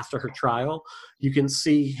potato after her trial. You can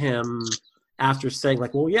see him after saying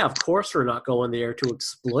like, well, yeah, of course we're not going there to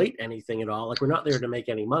exploit anything at all. Like, we're not there to make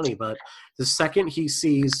any money. But the second he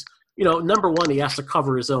sees, number one, he has to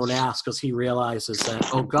cover his own ass because he realizes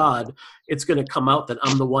that, oh God, it's going to come out that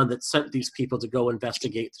I'm the one that sent these people to go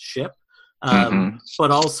investigate the ship.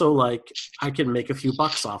 But also like, I can make a few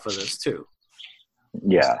bucks off of this too.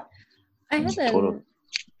 Yeah. I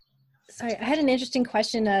had an interesting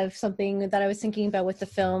question of something that I was thinking about with the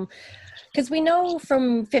film. Because we know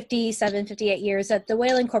from 57, 58 years that the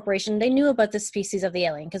Weyland Corporation, they knew about the species of the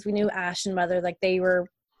alien, because we knew Ash and Mother, like they were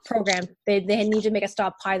programmed. They need to make a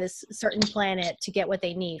stop by this certain planet to get what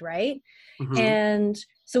they need, right? Mm-hmm. And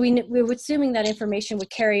so we were assuming that information would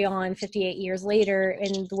carry on 58 years later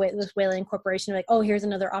in the Weyland Corporation, like, oh, here's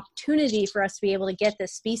another opportunity for us to be able to get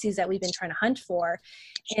this species that we've been trying to hunt for.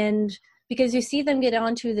 And because you see them get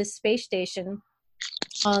onto this space station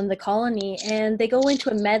on the colony, and they go into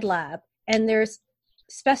a med lab, and there's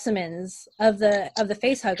specimens of the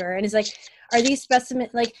face hugger, and it's like, are these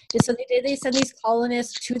specimens like, so did they send these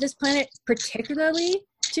colonists to this planet particularly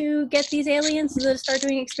to get these aliens to start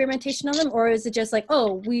doing experimentation on them, or is it just like,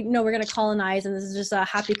 oh, we know we're going to colonize, and this is just a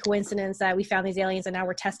happy coincidence that we found these aliens and now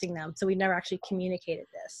we're testing them, so we never actually communicated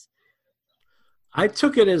this? I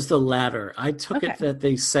took it as the latter. I took it that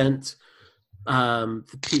they sent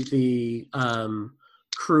the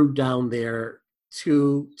crew down there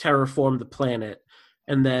to terraform the planet,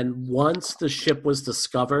 and then once the ship was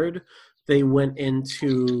discovered, they went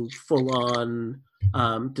into full-on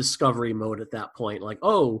discovery mode at that point. Like,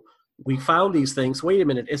 oh, we found these things. Wait a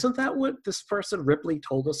minute, isn't that what this person Ripley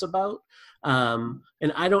told us about?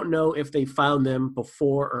 And I don't know if they found them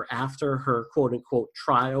before or after her quote-unquote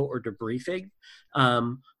trial or debriefing.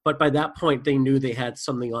 But by that point, they knew they had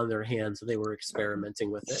something on their hands and they were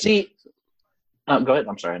experimenting with it. See, go ahead.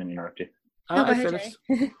 I'm sorry, I didn't interrupt you. I finished.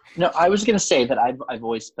 No, I was going to say that I've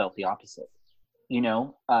always felt the opposite.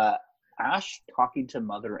 Ash talking to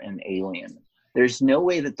Mother and Alien, there's no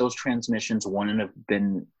way that those transmissions wouldn't have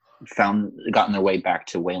been gotten their way back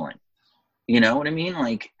to Weyland. You know what I mean?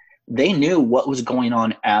 Like, they knew what was going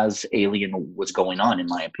on as Alien was going on, in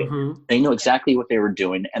my opinion. Mm-hmm. They knew exactly what they were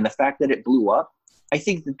doing. And the fact that it blew up, I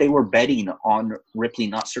think that they were betting on Ripley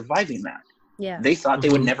not surviving that. Yeah. They thought they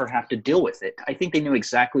would never have to deal with it. I think they knew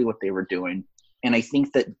exactly what they were doing. And I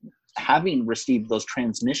think that having received those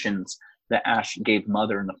transmissions that Ash gave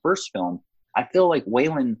Mother in the first film, I feel like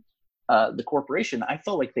Weyland, the corporation, I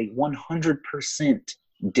felt like they 100%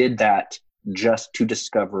 did that just to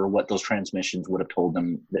discover what those transmissions would have told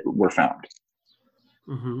them that were found.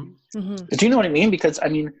 Mm-hmm. Mm-hmm. Do you know what I mean? Because, I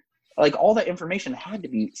mean, like all that information had to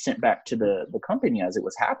be sent back to the company as it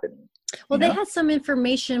was happening. Well, they had some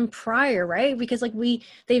information prior, right? Because like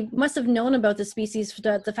they must have known about the species,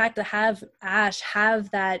 the fact to have Ash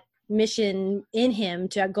have that mission in him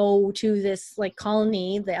to go to this like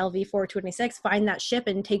colony, the LV-426, find that ship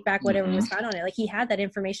and take back whatever was found on it. Like he had that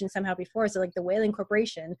information somehow before. So like the Whaling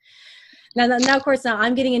Corporation. Now of course, now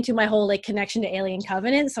I'm getting into my whole like connection to Alien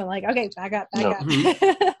Covenant. So I'm like, okay, back up.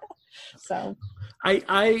 So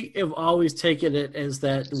I have always taken it as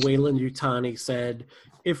that Wayland Yutani said,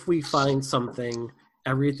 if we find something,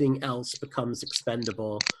 everything else becomes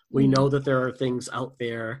expendable. We know that there are things out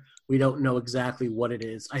there. We don't know exactly what it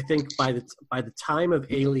is. I think by the time of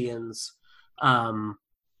Aliens,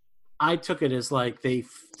 I took it as like they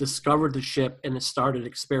discovered the ship and started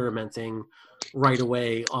experimenting right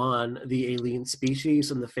away on the alien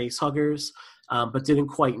species and the facehuggers, but didn't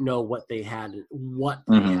quite know what they had.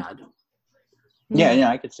 Yeah,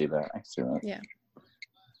 I could see that. Yeah.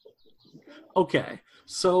 Okay,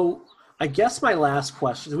 so I guess my last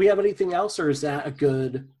question, do we have anything else, or is that a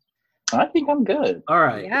good... I think I'm good. All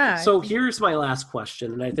right. Yeah. So here's my last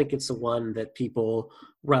question, and I think it's the one that people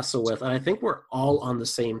wrestle with, and I think we're all on the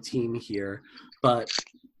same team here, but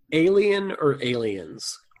Alien or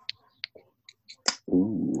Aliens?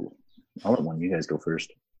 Ooh. I'll let one of you guys go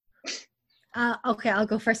first. Okay, I'll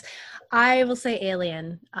go first. I will say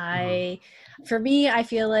Alien. For me, I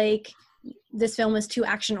feel like this film is too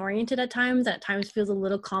action-oriented at times. At times feels a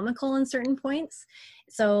little comical in certain points.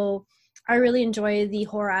 So I really enjoy the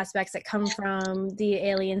horror aspects that come from the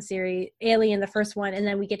Alien series, Alien, the first one, and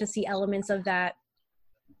then we get to see elements of that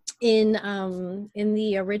in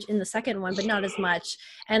the second one, but not as much.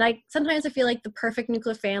 And sometimes I feel like the perfect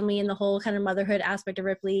nuclear family and the whole kind of motherhood aspect of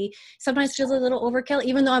Ripley sometimes feels a little overkill,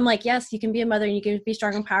 even though I'm like, yes, you can be a mother and you can be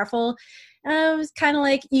strong and powerful. It was kind of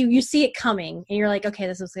like you see it coming and you're like, okay,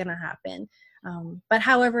 this is gonna happen. But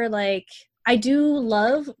however, like I do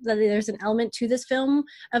love that there's an element to this film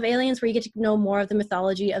of Aliens where you get to know more of the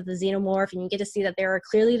mythology of the xenomorph, and you get to see that they are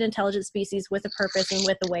clearly an intelligent species with a purpose and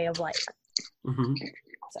with a way of life. Mm-hmm.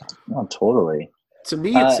 So. Oh, totally. To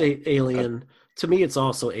me, it's Alien. To me, it's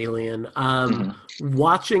also Alien.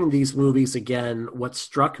 Watching these movies again, what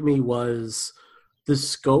struck me was the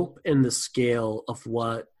scope and the scale of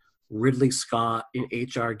what Ridley Scott and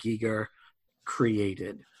H.R. Giger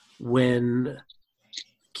created. When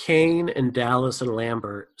Kane and Dallas and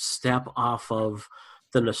Lambert step off of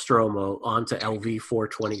the Nostromo onto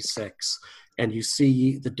LV-426, and you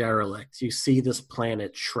see the derelict, you see this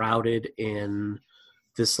planet shrouded in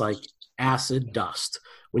this like acid dust.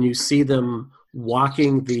 When you see them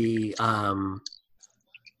walking the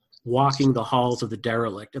halls of the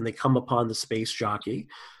derelict and they come upon the space jockey,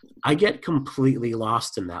 I get completely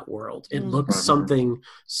lost in that world. It looks something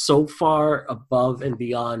so far above and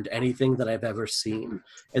beyond anything that I've ever seen.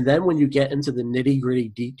 And then when you get into the nitty-gritty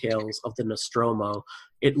details of the Nostromo,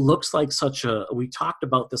 it looks like we talked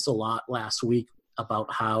about this a lot last week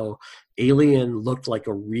about how Alien looked like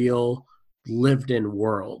a real lived-in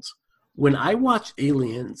world. When I watch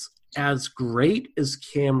Aliens, as great as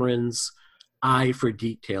Cameron's eye for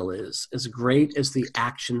detail is, as great as the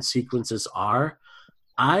action sequences are,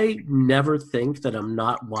 I never think that I'm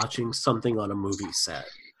not watching something on a movie set.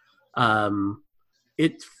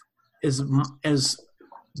 It is as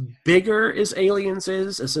bigger as Aliens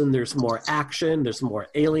is, as in there's more action, there's more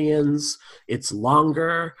aliens, it's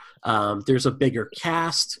longer, there's a bigger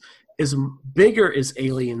cast. As bigger as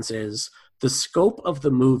Aliens is, the scope of the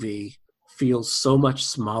movie feels so much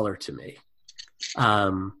smaller to me.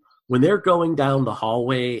 When they're going down the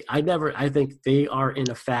hallway, I think they are in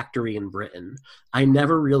a factory in Britain. I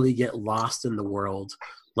never really get lost in the world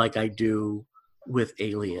like I do with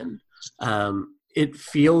Alien. It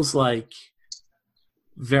feels like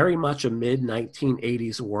very much a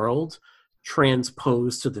mid-1980s world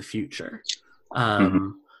transposed to the future.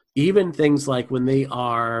 Even things like when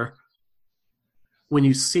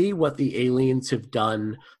you see what the aliens have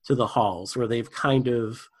done to the halls, where they've kind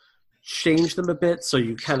of changed them a bit, so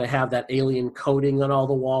you kind of have that alien coating on all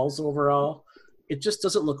the walls overall, it just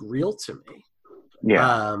doesn't look real to me.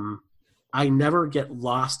 Yeah. I never get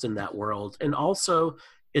lost in that world. And also,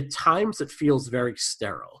 at times, it feels very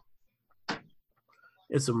sterile.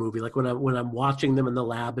 It's a movie. Like when I'm watching them in the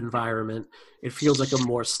lab environment, it feels like a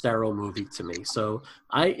more sterile movie to me. So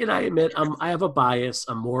I admit I have a bias.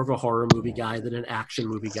 I'm more of a horror movie guy than an action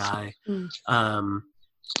movie guy.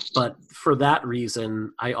 But for that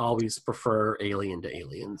reason, I always prefer Alien to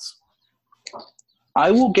Aliens.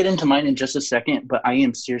 I will get into mine in just a second, but I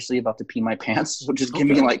am seriously about to pee my pants. So just give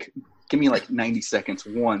me like 90 seconds.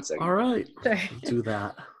 1 second. All right. Do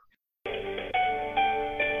that.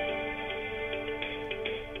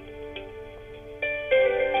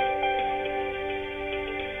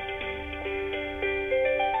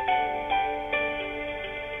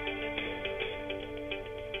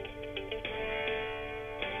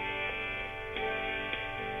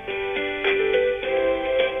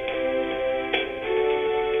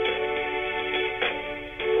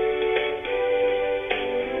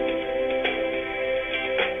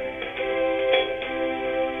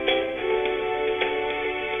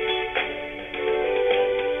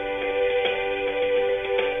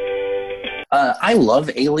 I love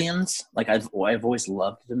Aliens. Like I've always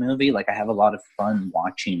loved the movie. Like I have a lot of fun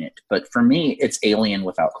watching it. But for me, it's Alien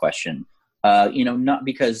without question. Not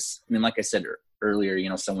because, I mean, like I said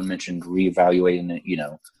earlier, someone mentioned reevaluating it.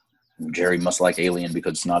 Jerry must like Alien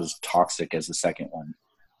because it's not as toxic as the second one,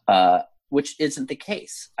 which isn't the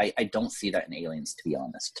case. I don't see that in Aliens, to be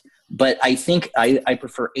honest. But I think I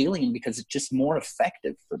prefer Alien because it's just more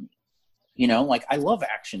effective for me. Like I love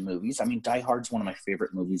action movies. I mean, Die Hard's one of my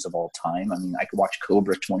favorite movies of all time. I mean, I could watch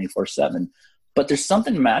Cobra 24/7. But there's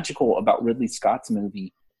something magical about Ridley Scott's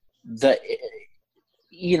movie that,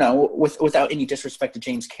 without any disrespect to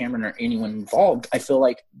James Cameron or anyone involved, I feel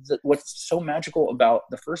like what's so magical about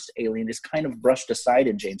the first Alien is kind of brushed aside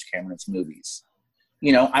in James Cameron's movies.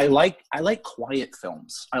 I like quiet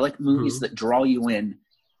films. I like movies that draw you in,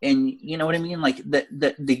 and you know what I mean? Like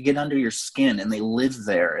that they get under your skin and they live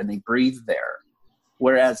there and they breathe there.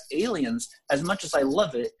 Whereas Aliens, as much as I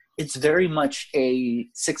love it, it's very much a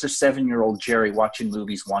 6 or 7-year-old Jerry watching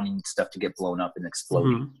movies, wanting stuff to get blown up and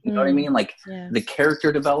exploding. You know what I mean? Like the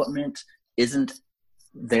character development isn't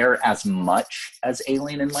there as much as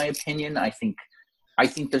Alien, in my opinion. I think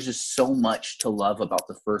there's just so much to love about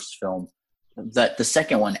the first film that the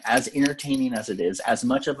second one, as entertaining as it is, as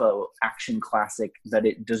much of a action classic that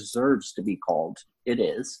it deserves to be called, it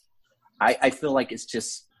is. I feel like it's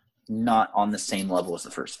just not on the same level as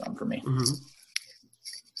the first film for me.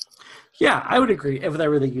 Yeah, I would agree with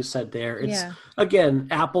everything you said there. It's, again,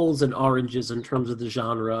 apples and oranges in terms of the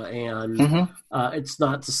genre, and it's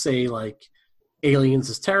not to say, like, Aliens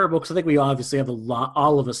is terrible, because I think we obviously have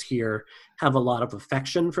all of us here have a lot of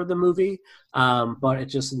affection for the movie, but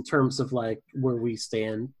it's just in terms of, like, where we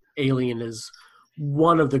stand, Alien is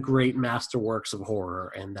one of the great masterworks of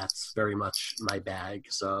horror, and that's very much my bag,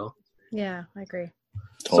 so. Yeah, I agree.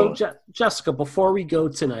 So, Jessica, before we go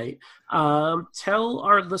tonight, tell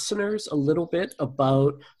our listeners a little bit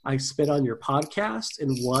about I Spit on Your podcast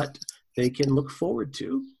and what they can look forward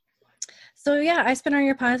to. So yeah, I Spit on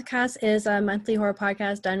Your podcast is a monthly horror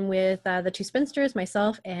podcast done with the two spinsters,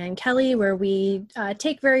 myself and Kelly, where we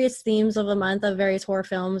take various themes of a month of various horror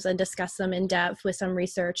films and discuss them in depth with some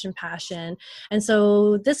research and passion. And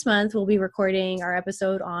so this month we'll be recording our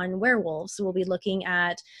episode on werewolves. So we'll be looking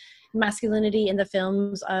at masculinity in the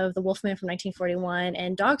films of The Wolfman from 1941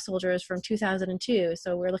 and Dog Soldiers from 2002.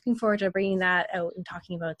 So we're looking forward to bringing that out and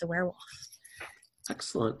talking about the werewolf.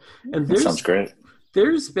 Excellent. And that sounds great.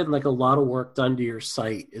 There's been like a lot of work done to your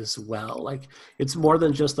site as well. Like it's more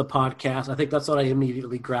than just the podcast. I think that's what I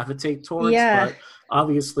immediately gravitate towards. Yeah. But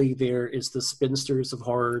obviously there is the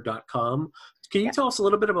spinstersofhorror.com. Can you tell us a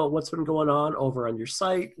little bit about what's been going on over on your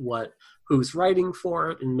site, who's writing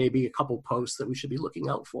for it, and maybe a couple posts that we should be looking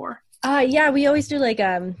out for? We always do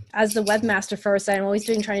as the webmaster first, I'm always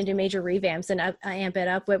trying to do major revamps and amp it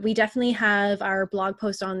up. But we definitely have our blog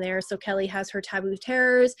post on there. So Kelly has her Taboo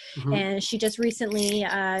Terrors, and she just recently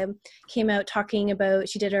came out talking about,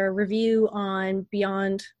 she did a review on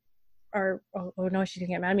Beyond, she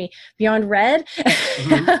didn't get mad at me, Beyond Red,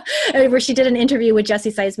 where she did an interview with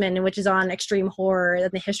Jesse Seisman, which is on extreme horror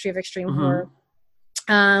and the history of extreme horror.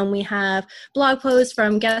 We have blog posts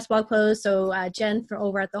from guest blog posts. So Jen from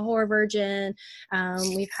over at the Horror Virgin.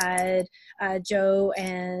 We've had Joe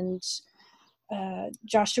and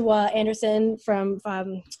Joshua Anderson from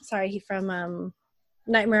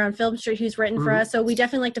Nightmare on Film Street, who's written for us. So we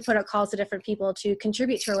definitely like to put out calls to different people to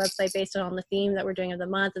contribute to our website based on the theme that we're doing of the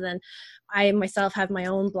month. And then I myself have my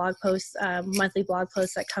own blog posts, monthly blog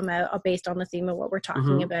posts that come out based on the theme of what we're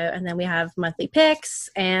talking about. And then we have monthly picks,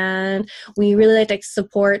 and we really like to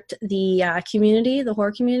support the community, the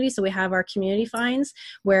horror community. So we have our community finds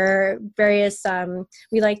where various,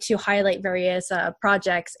 we like to highlight various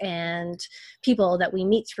projects and people that we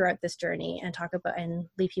meet throughout this journey and talk about and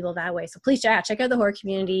lead people that way. So please check out the horror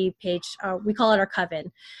community page. We call it our coven,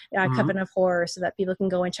 coven of horror, so that people can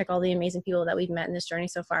go and check all the amazing people that we've met in this journey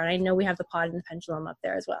so far. And I know we have the Pod and the Pendulum up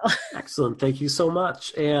there as well. Excellent. Thank you so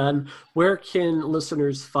much. And where can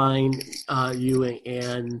listeners find you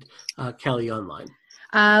and Kelly online?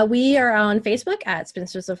 We are on Facebook at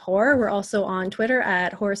Spinsters of Horror. We're also on Twitter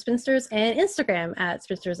at Horror Spinsters and Instagram at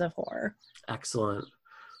Spinsters of Horror. Excellent.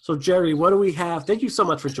 So, Jerry, what do we have? Thank you so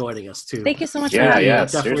much for joining us, too. Thank you so much for having me.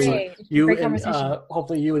 Definitely. You and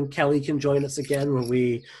hopefully you and Kelly can join us again when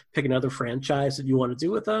we pick another franchise that you want to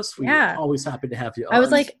do with us. We're always happy to have you on. I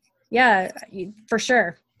was like, yeah, for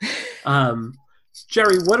sure.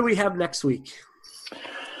 Jerry, what do we have next week?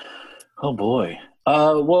 Oh, boy.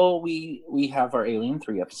 Well, we have our Alien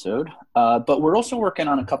 3 episode, but we're also working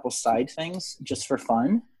on a couple side things just for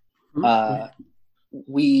fun.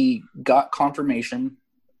 We got confirmation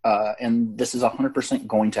and this is 100%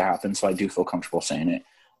 going to happen, so I do feel comfortable saying it.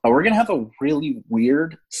 We're going to have a really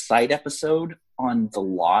weird side episode on The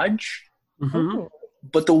Lodge. Mm-hmm.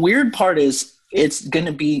 But the weird part is it's going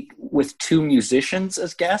to be with two musicians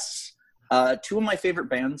as guests. Two of my favorite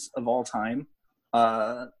bands of all time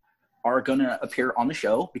are going to appear on the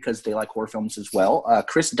show because they like horror films as well.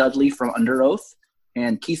 Chris Dudley from Under Oath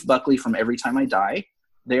and Keith Buckley from Every Time I Die.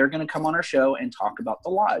 They are going to come on our show and talk about The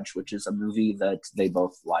Lodge, which is a movie that they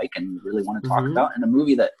both like and really want to talk about, and a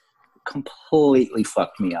movie that completely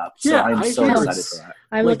fucked me up. So Yeah, I'm so excited for that.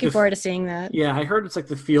 I'm Like looking forward to seeing that. Yeah, I heard it's like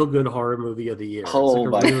the feel-good horror movie of the year. Oh,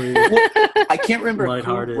 it's like a really I can't remember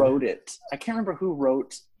lighthearted. who wrote it. I can't remember who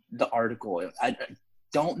wrote the article. I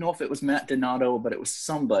don't know if it was Matt Donato, but it was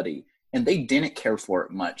somebody. And they didn't care for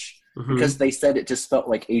it much because they said it just felt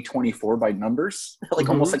like A24 by numbers, like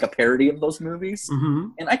almost like a parody of those movies.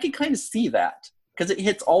 And I could kind of see that because it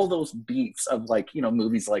hits all those beats of like, you know,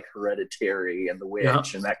 movies like Hereditary and The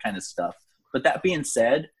Witch and that kind of stuff. But that being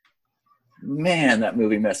said, man, that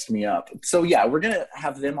movie messed me up. So yeah, we're going to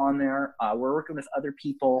have them on there. We're working with other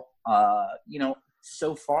people. You know,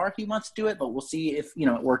 so far he wants to do it, but we'll see if, you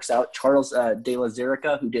know, it works out. Charles de la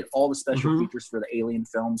Zerica, who did all the special features for the Alien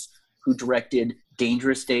films, who directed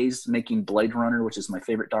Dangerous Days, making Blade Runner, which is my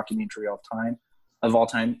favorite documentary of all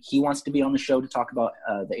time. He wants to be on the show to talk about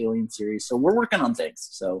the Alien series. So we're working on things.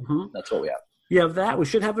 So that's what we have. You have that. We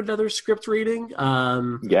should have another script reading.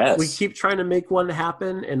 Yes. We keep trying to make one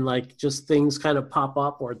happen, and like just things kind of pop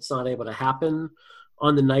up or it's not able to happen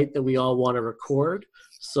on the night that we all want to record.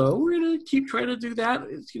 So we're going to keep trying to do that.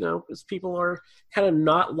 It's, you know, as people are kind of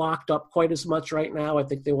not locked up quite as much right now. I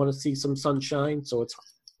think they want to see some sunshine. So it's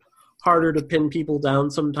harder to pin people down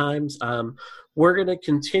sometimes. We're going to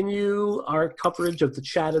continue our coverage of the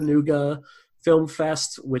Chattanooga Film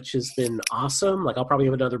Fest, which has been awesome. Like I'll probably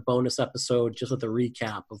have another bonus episode just with a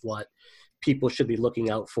recap of what people should be looking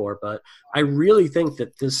out for. But I really think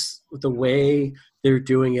that the way they're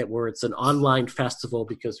doing it, where it's an online festival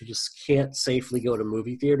because you just can't safely go to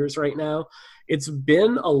movie theaters right now, it's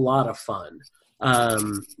been a lot of fun.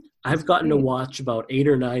 I've gotten to watch about 8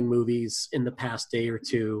 or 9 movies in the past day or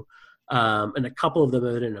two. And a couple of them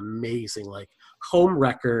have been amazing. Like Home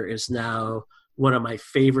Wrecker is now one of my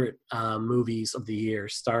favorite movies of the year,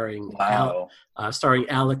 starring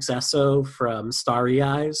Alex Esso from Starry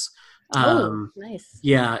Eyes. Nice.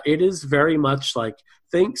 Yeah, it is very much like,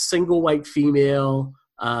 think single white female.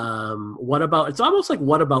 It's almost like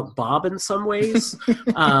What About Bob in some ways.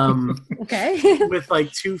 Okay. With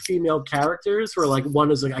like 2 female characters where like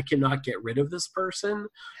one is like, I cannot get rid of this person.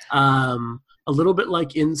 A little bit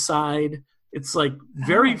like Inside. It's like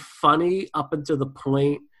very funny up until the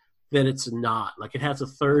point that it's not. Like it has a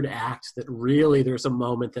third act that really, there's a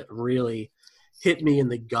moment that really hit me in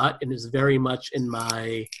the gut and is very much in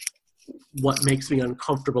my what makes me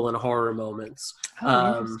uncomfortable in horror moments.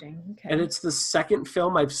 Interesting. Okay. And it's the second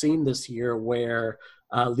film I've seen this year where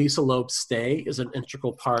Lisa Loeb's stay is an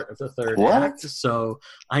integral part of the third act. So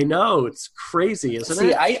I know, it's crazy, isn't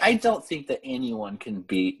it? I don't think that anyone can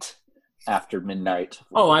beat After Midnight.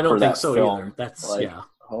 Oh, I don't think so film. either. That's like, yeah.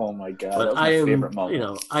 Oh my god, But that was my favorite moment. You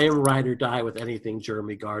know, I am ride or die with anything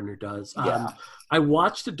Jeremy Gardner does. I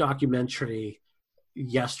watched a documentary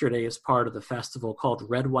yesterday as part of the festival called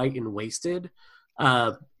Red, White, and Wasted.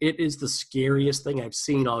 It is the scariest thing I've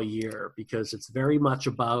seen all year because it's very much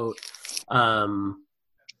about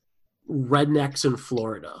rednecks in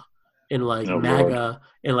Florida and like MAGA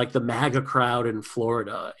and like the MAGA crowd in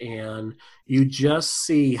Florida, and you just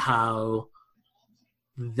see how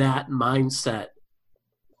that mindset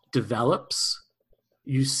develops.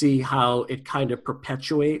 You see how it kind of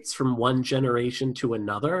perpetuates from one generation to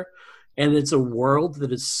another, and it's a world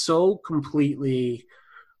that is so completely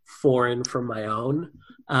foreign from my own.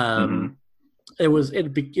 It was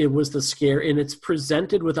the scare, and it's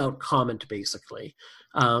presented without comment. Basically,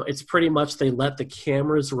 it's pretty much they let the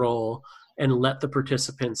cameras roll and let the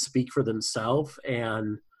participants speak for themselves.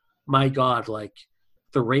 And my God, like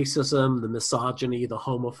the racism, the misogyny, the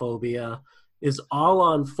homophobia is all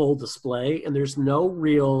on full display, and there's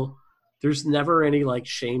never any like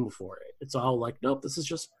shame for it. It's all like, nope, this is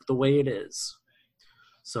just the way it is.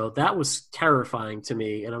 So that was terrifying to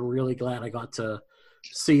me, and I'm really glad I got to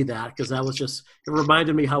see that because that was just, it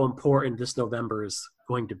reminded me how important this November is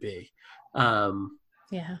going to be.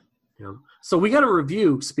 Yeah. You know, so we got a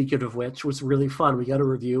review, speaking of which, was really fun. We got a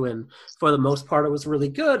review, and for the most part, it was really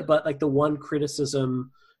good. But like the one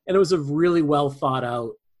criticism, and it was a really well thought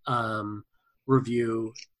out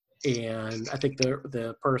review, and I think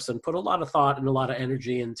the person put a lot of thought and a lot of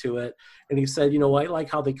energy into it. And he said, you know, I like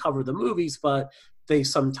how they cover the movies, but they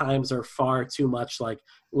sometimes are far too much like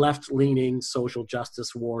left-leaning social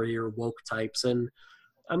justice warrior woke types. And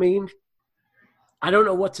I mean, I don't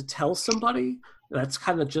know what to tell somebody. That's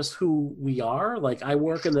kind of just who we are. Like, I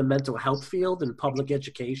work in the mental health field and public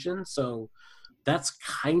education, so that's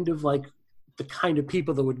kind of like the kind of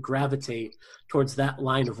people that would gravitate towards that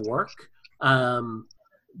line of work.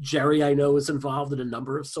 Jerry, I know, is involved in a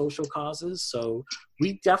number of social causes, so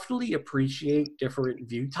we definitely appreciate different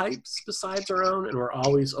view types besides our own, and we're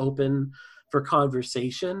always open for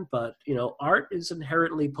conversation. But, you know, art is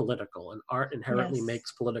inherently political, and art inherently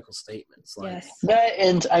makes political statements. Like, yeah,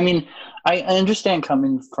 and I mean, I understand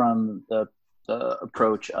coming from the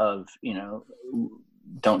approach of, you know,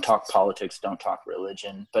 don't talk politics, don't talk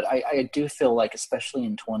religion, but I do feel like, especially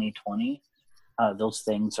in 2020, those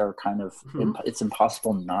things are kind of it's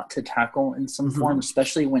impossible not to tackle in some form,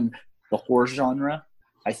 especially when the horror genre,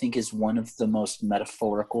 I think, is one of the most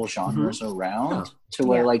metaphorical genres around, to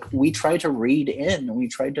where like we try to read in, we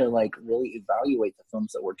try to like really evaluate the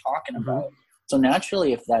films that we're talking about. So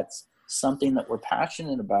naturally, if that's something that we're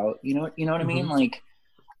passionate about, you know what I mean? Like,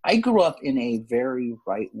 I grew up in a very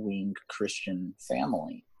right-wing Christian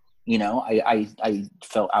family. You know, I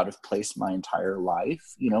felt out of place my entire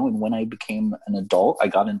life, you know, and when I became an adult, I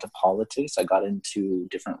got into politics, I got into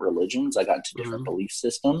different religions, I got into different belief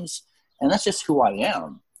systems, and that's just who I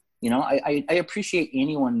am. You know, I appreciate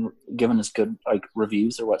anyone giving us good, like,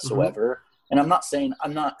 reviews or whatsoever. And I'm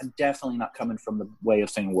definitely not coming from the way of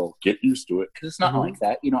saying, well, get used to it, because it's not like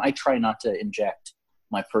that. You know, I try not to inject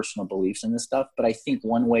my personal beliefs in this stuff, but I think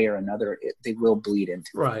one way or another, they will bleed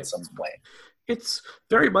into it in some way. It's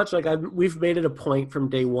very much like we've made it a point from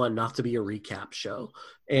day one not to be a recap show.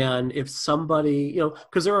 And if somebody, you know,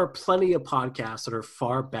 because there are plenty of podcasts that are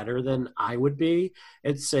far better than I would be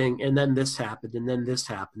at saying, and then this happened, and then this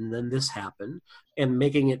happened, and then this happened, and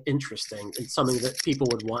making it interesting and something that people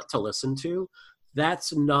would want to listen to.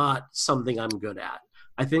 That's not something I'm good at.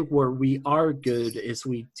 I think where we are good is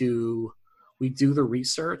we do the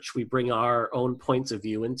research, we bring our own points of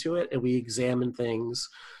view into it, and we examine things,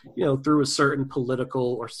 you know, through a certain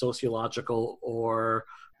political or sociological or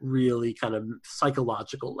really kind of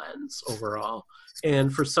psychological lens overall.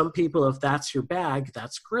 And for some people, if that's your bag,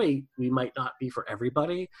 that's great. We might not be for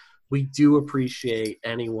everybody. We do appreciate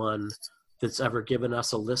anyone that's ever given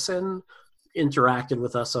us a listen, interacted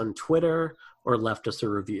with us on Twitter, or left us a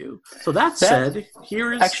review. So that said,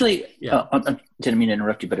 here is... Actually, I didn't mean to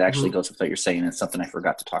interrupt you, but it actually goes with what you're saying. It's something I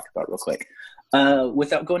forgot to talk about real quick.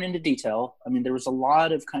 Without going into detail, I mean, there was a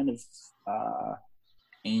lot of kind of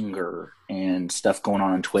anger and stuff going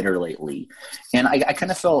on Twitter lately. And I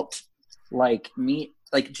kind of felt like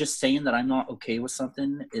just saying that I'm not okay with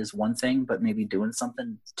something is one thing, but maybe doing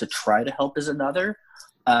something to try to help is another.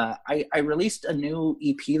 I released a new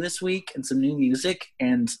EP this week and some new music,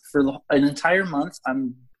 and for an entire month,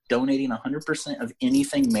 I'm donating 100% of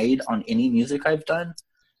anything made on any music I've done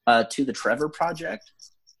to the Trevor Project.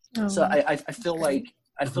 So I feel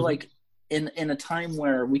like in a time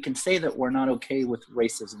where we can say that we're not okay with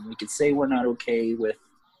racism, we could say we're not okay with,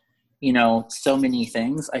 you know, so many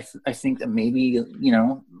things. I think that maybe, you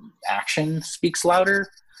know, action speaks louder.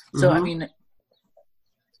 So I mean,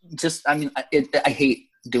 I hate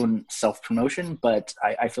doing self-promotion, but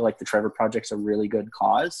I feel like the Trevor Project's a really good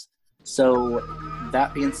cause. So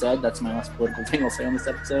that being said, that's my last political thing I'll say on this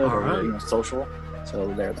episode, or you know, social.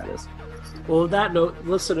 So there that is. Well, with that note,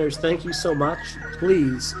 listeners, thank you so much.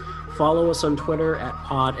 Please follow us on Twitter at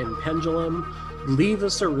Pod and Pendulum. Leave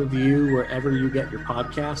us a review wherever you get your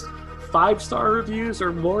podcast. 5-star reviews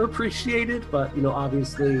are more appreciated, but, you know,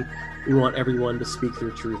 obviously we want everyone to speak their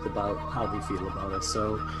truth about how they feel about us.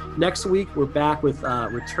 So next week, we're back with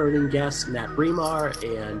returning guests Nat Bremar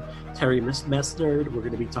and Terry Messner. We're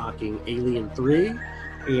going to be talking Alien 3,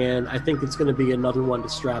 and I think it's going to be another one to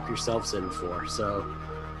strap yourselves in for. So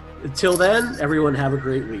until then, everyone have a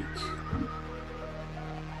great week.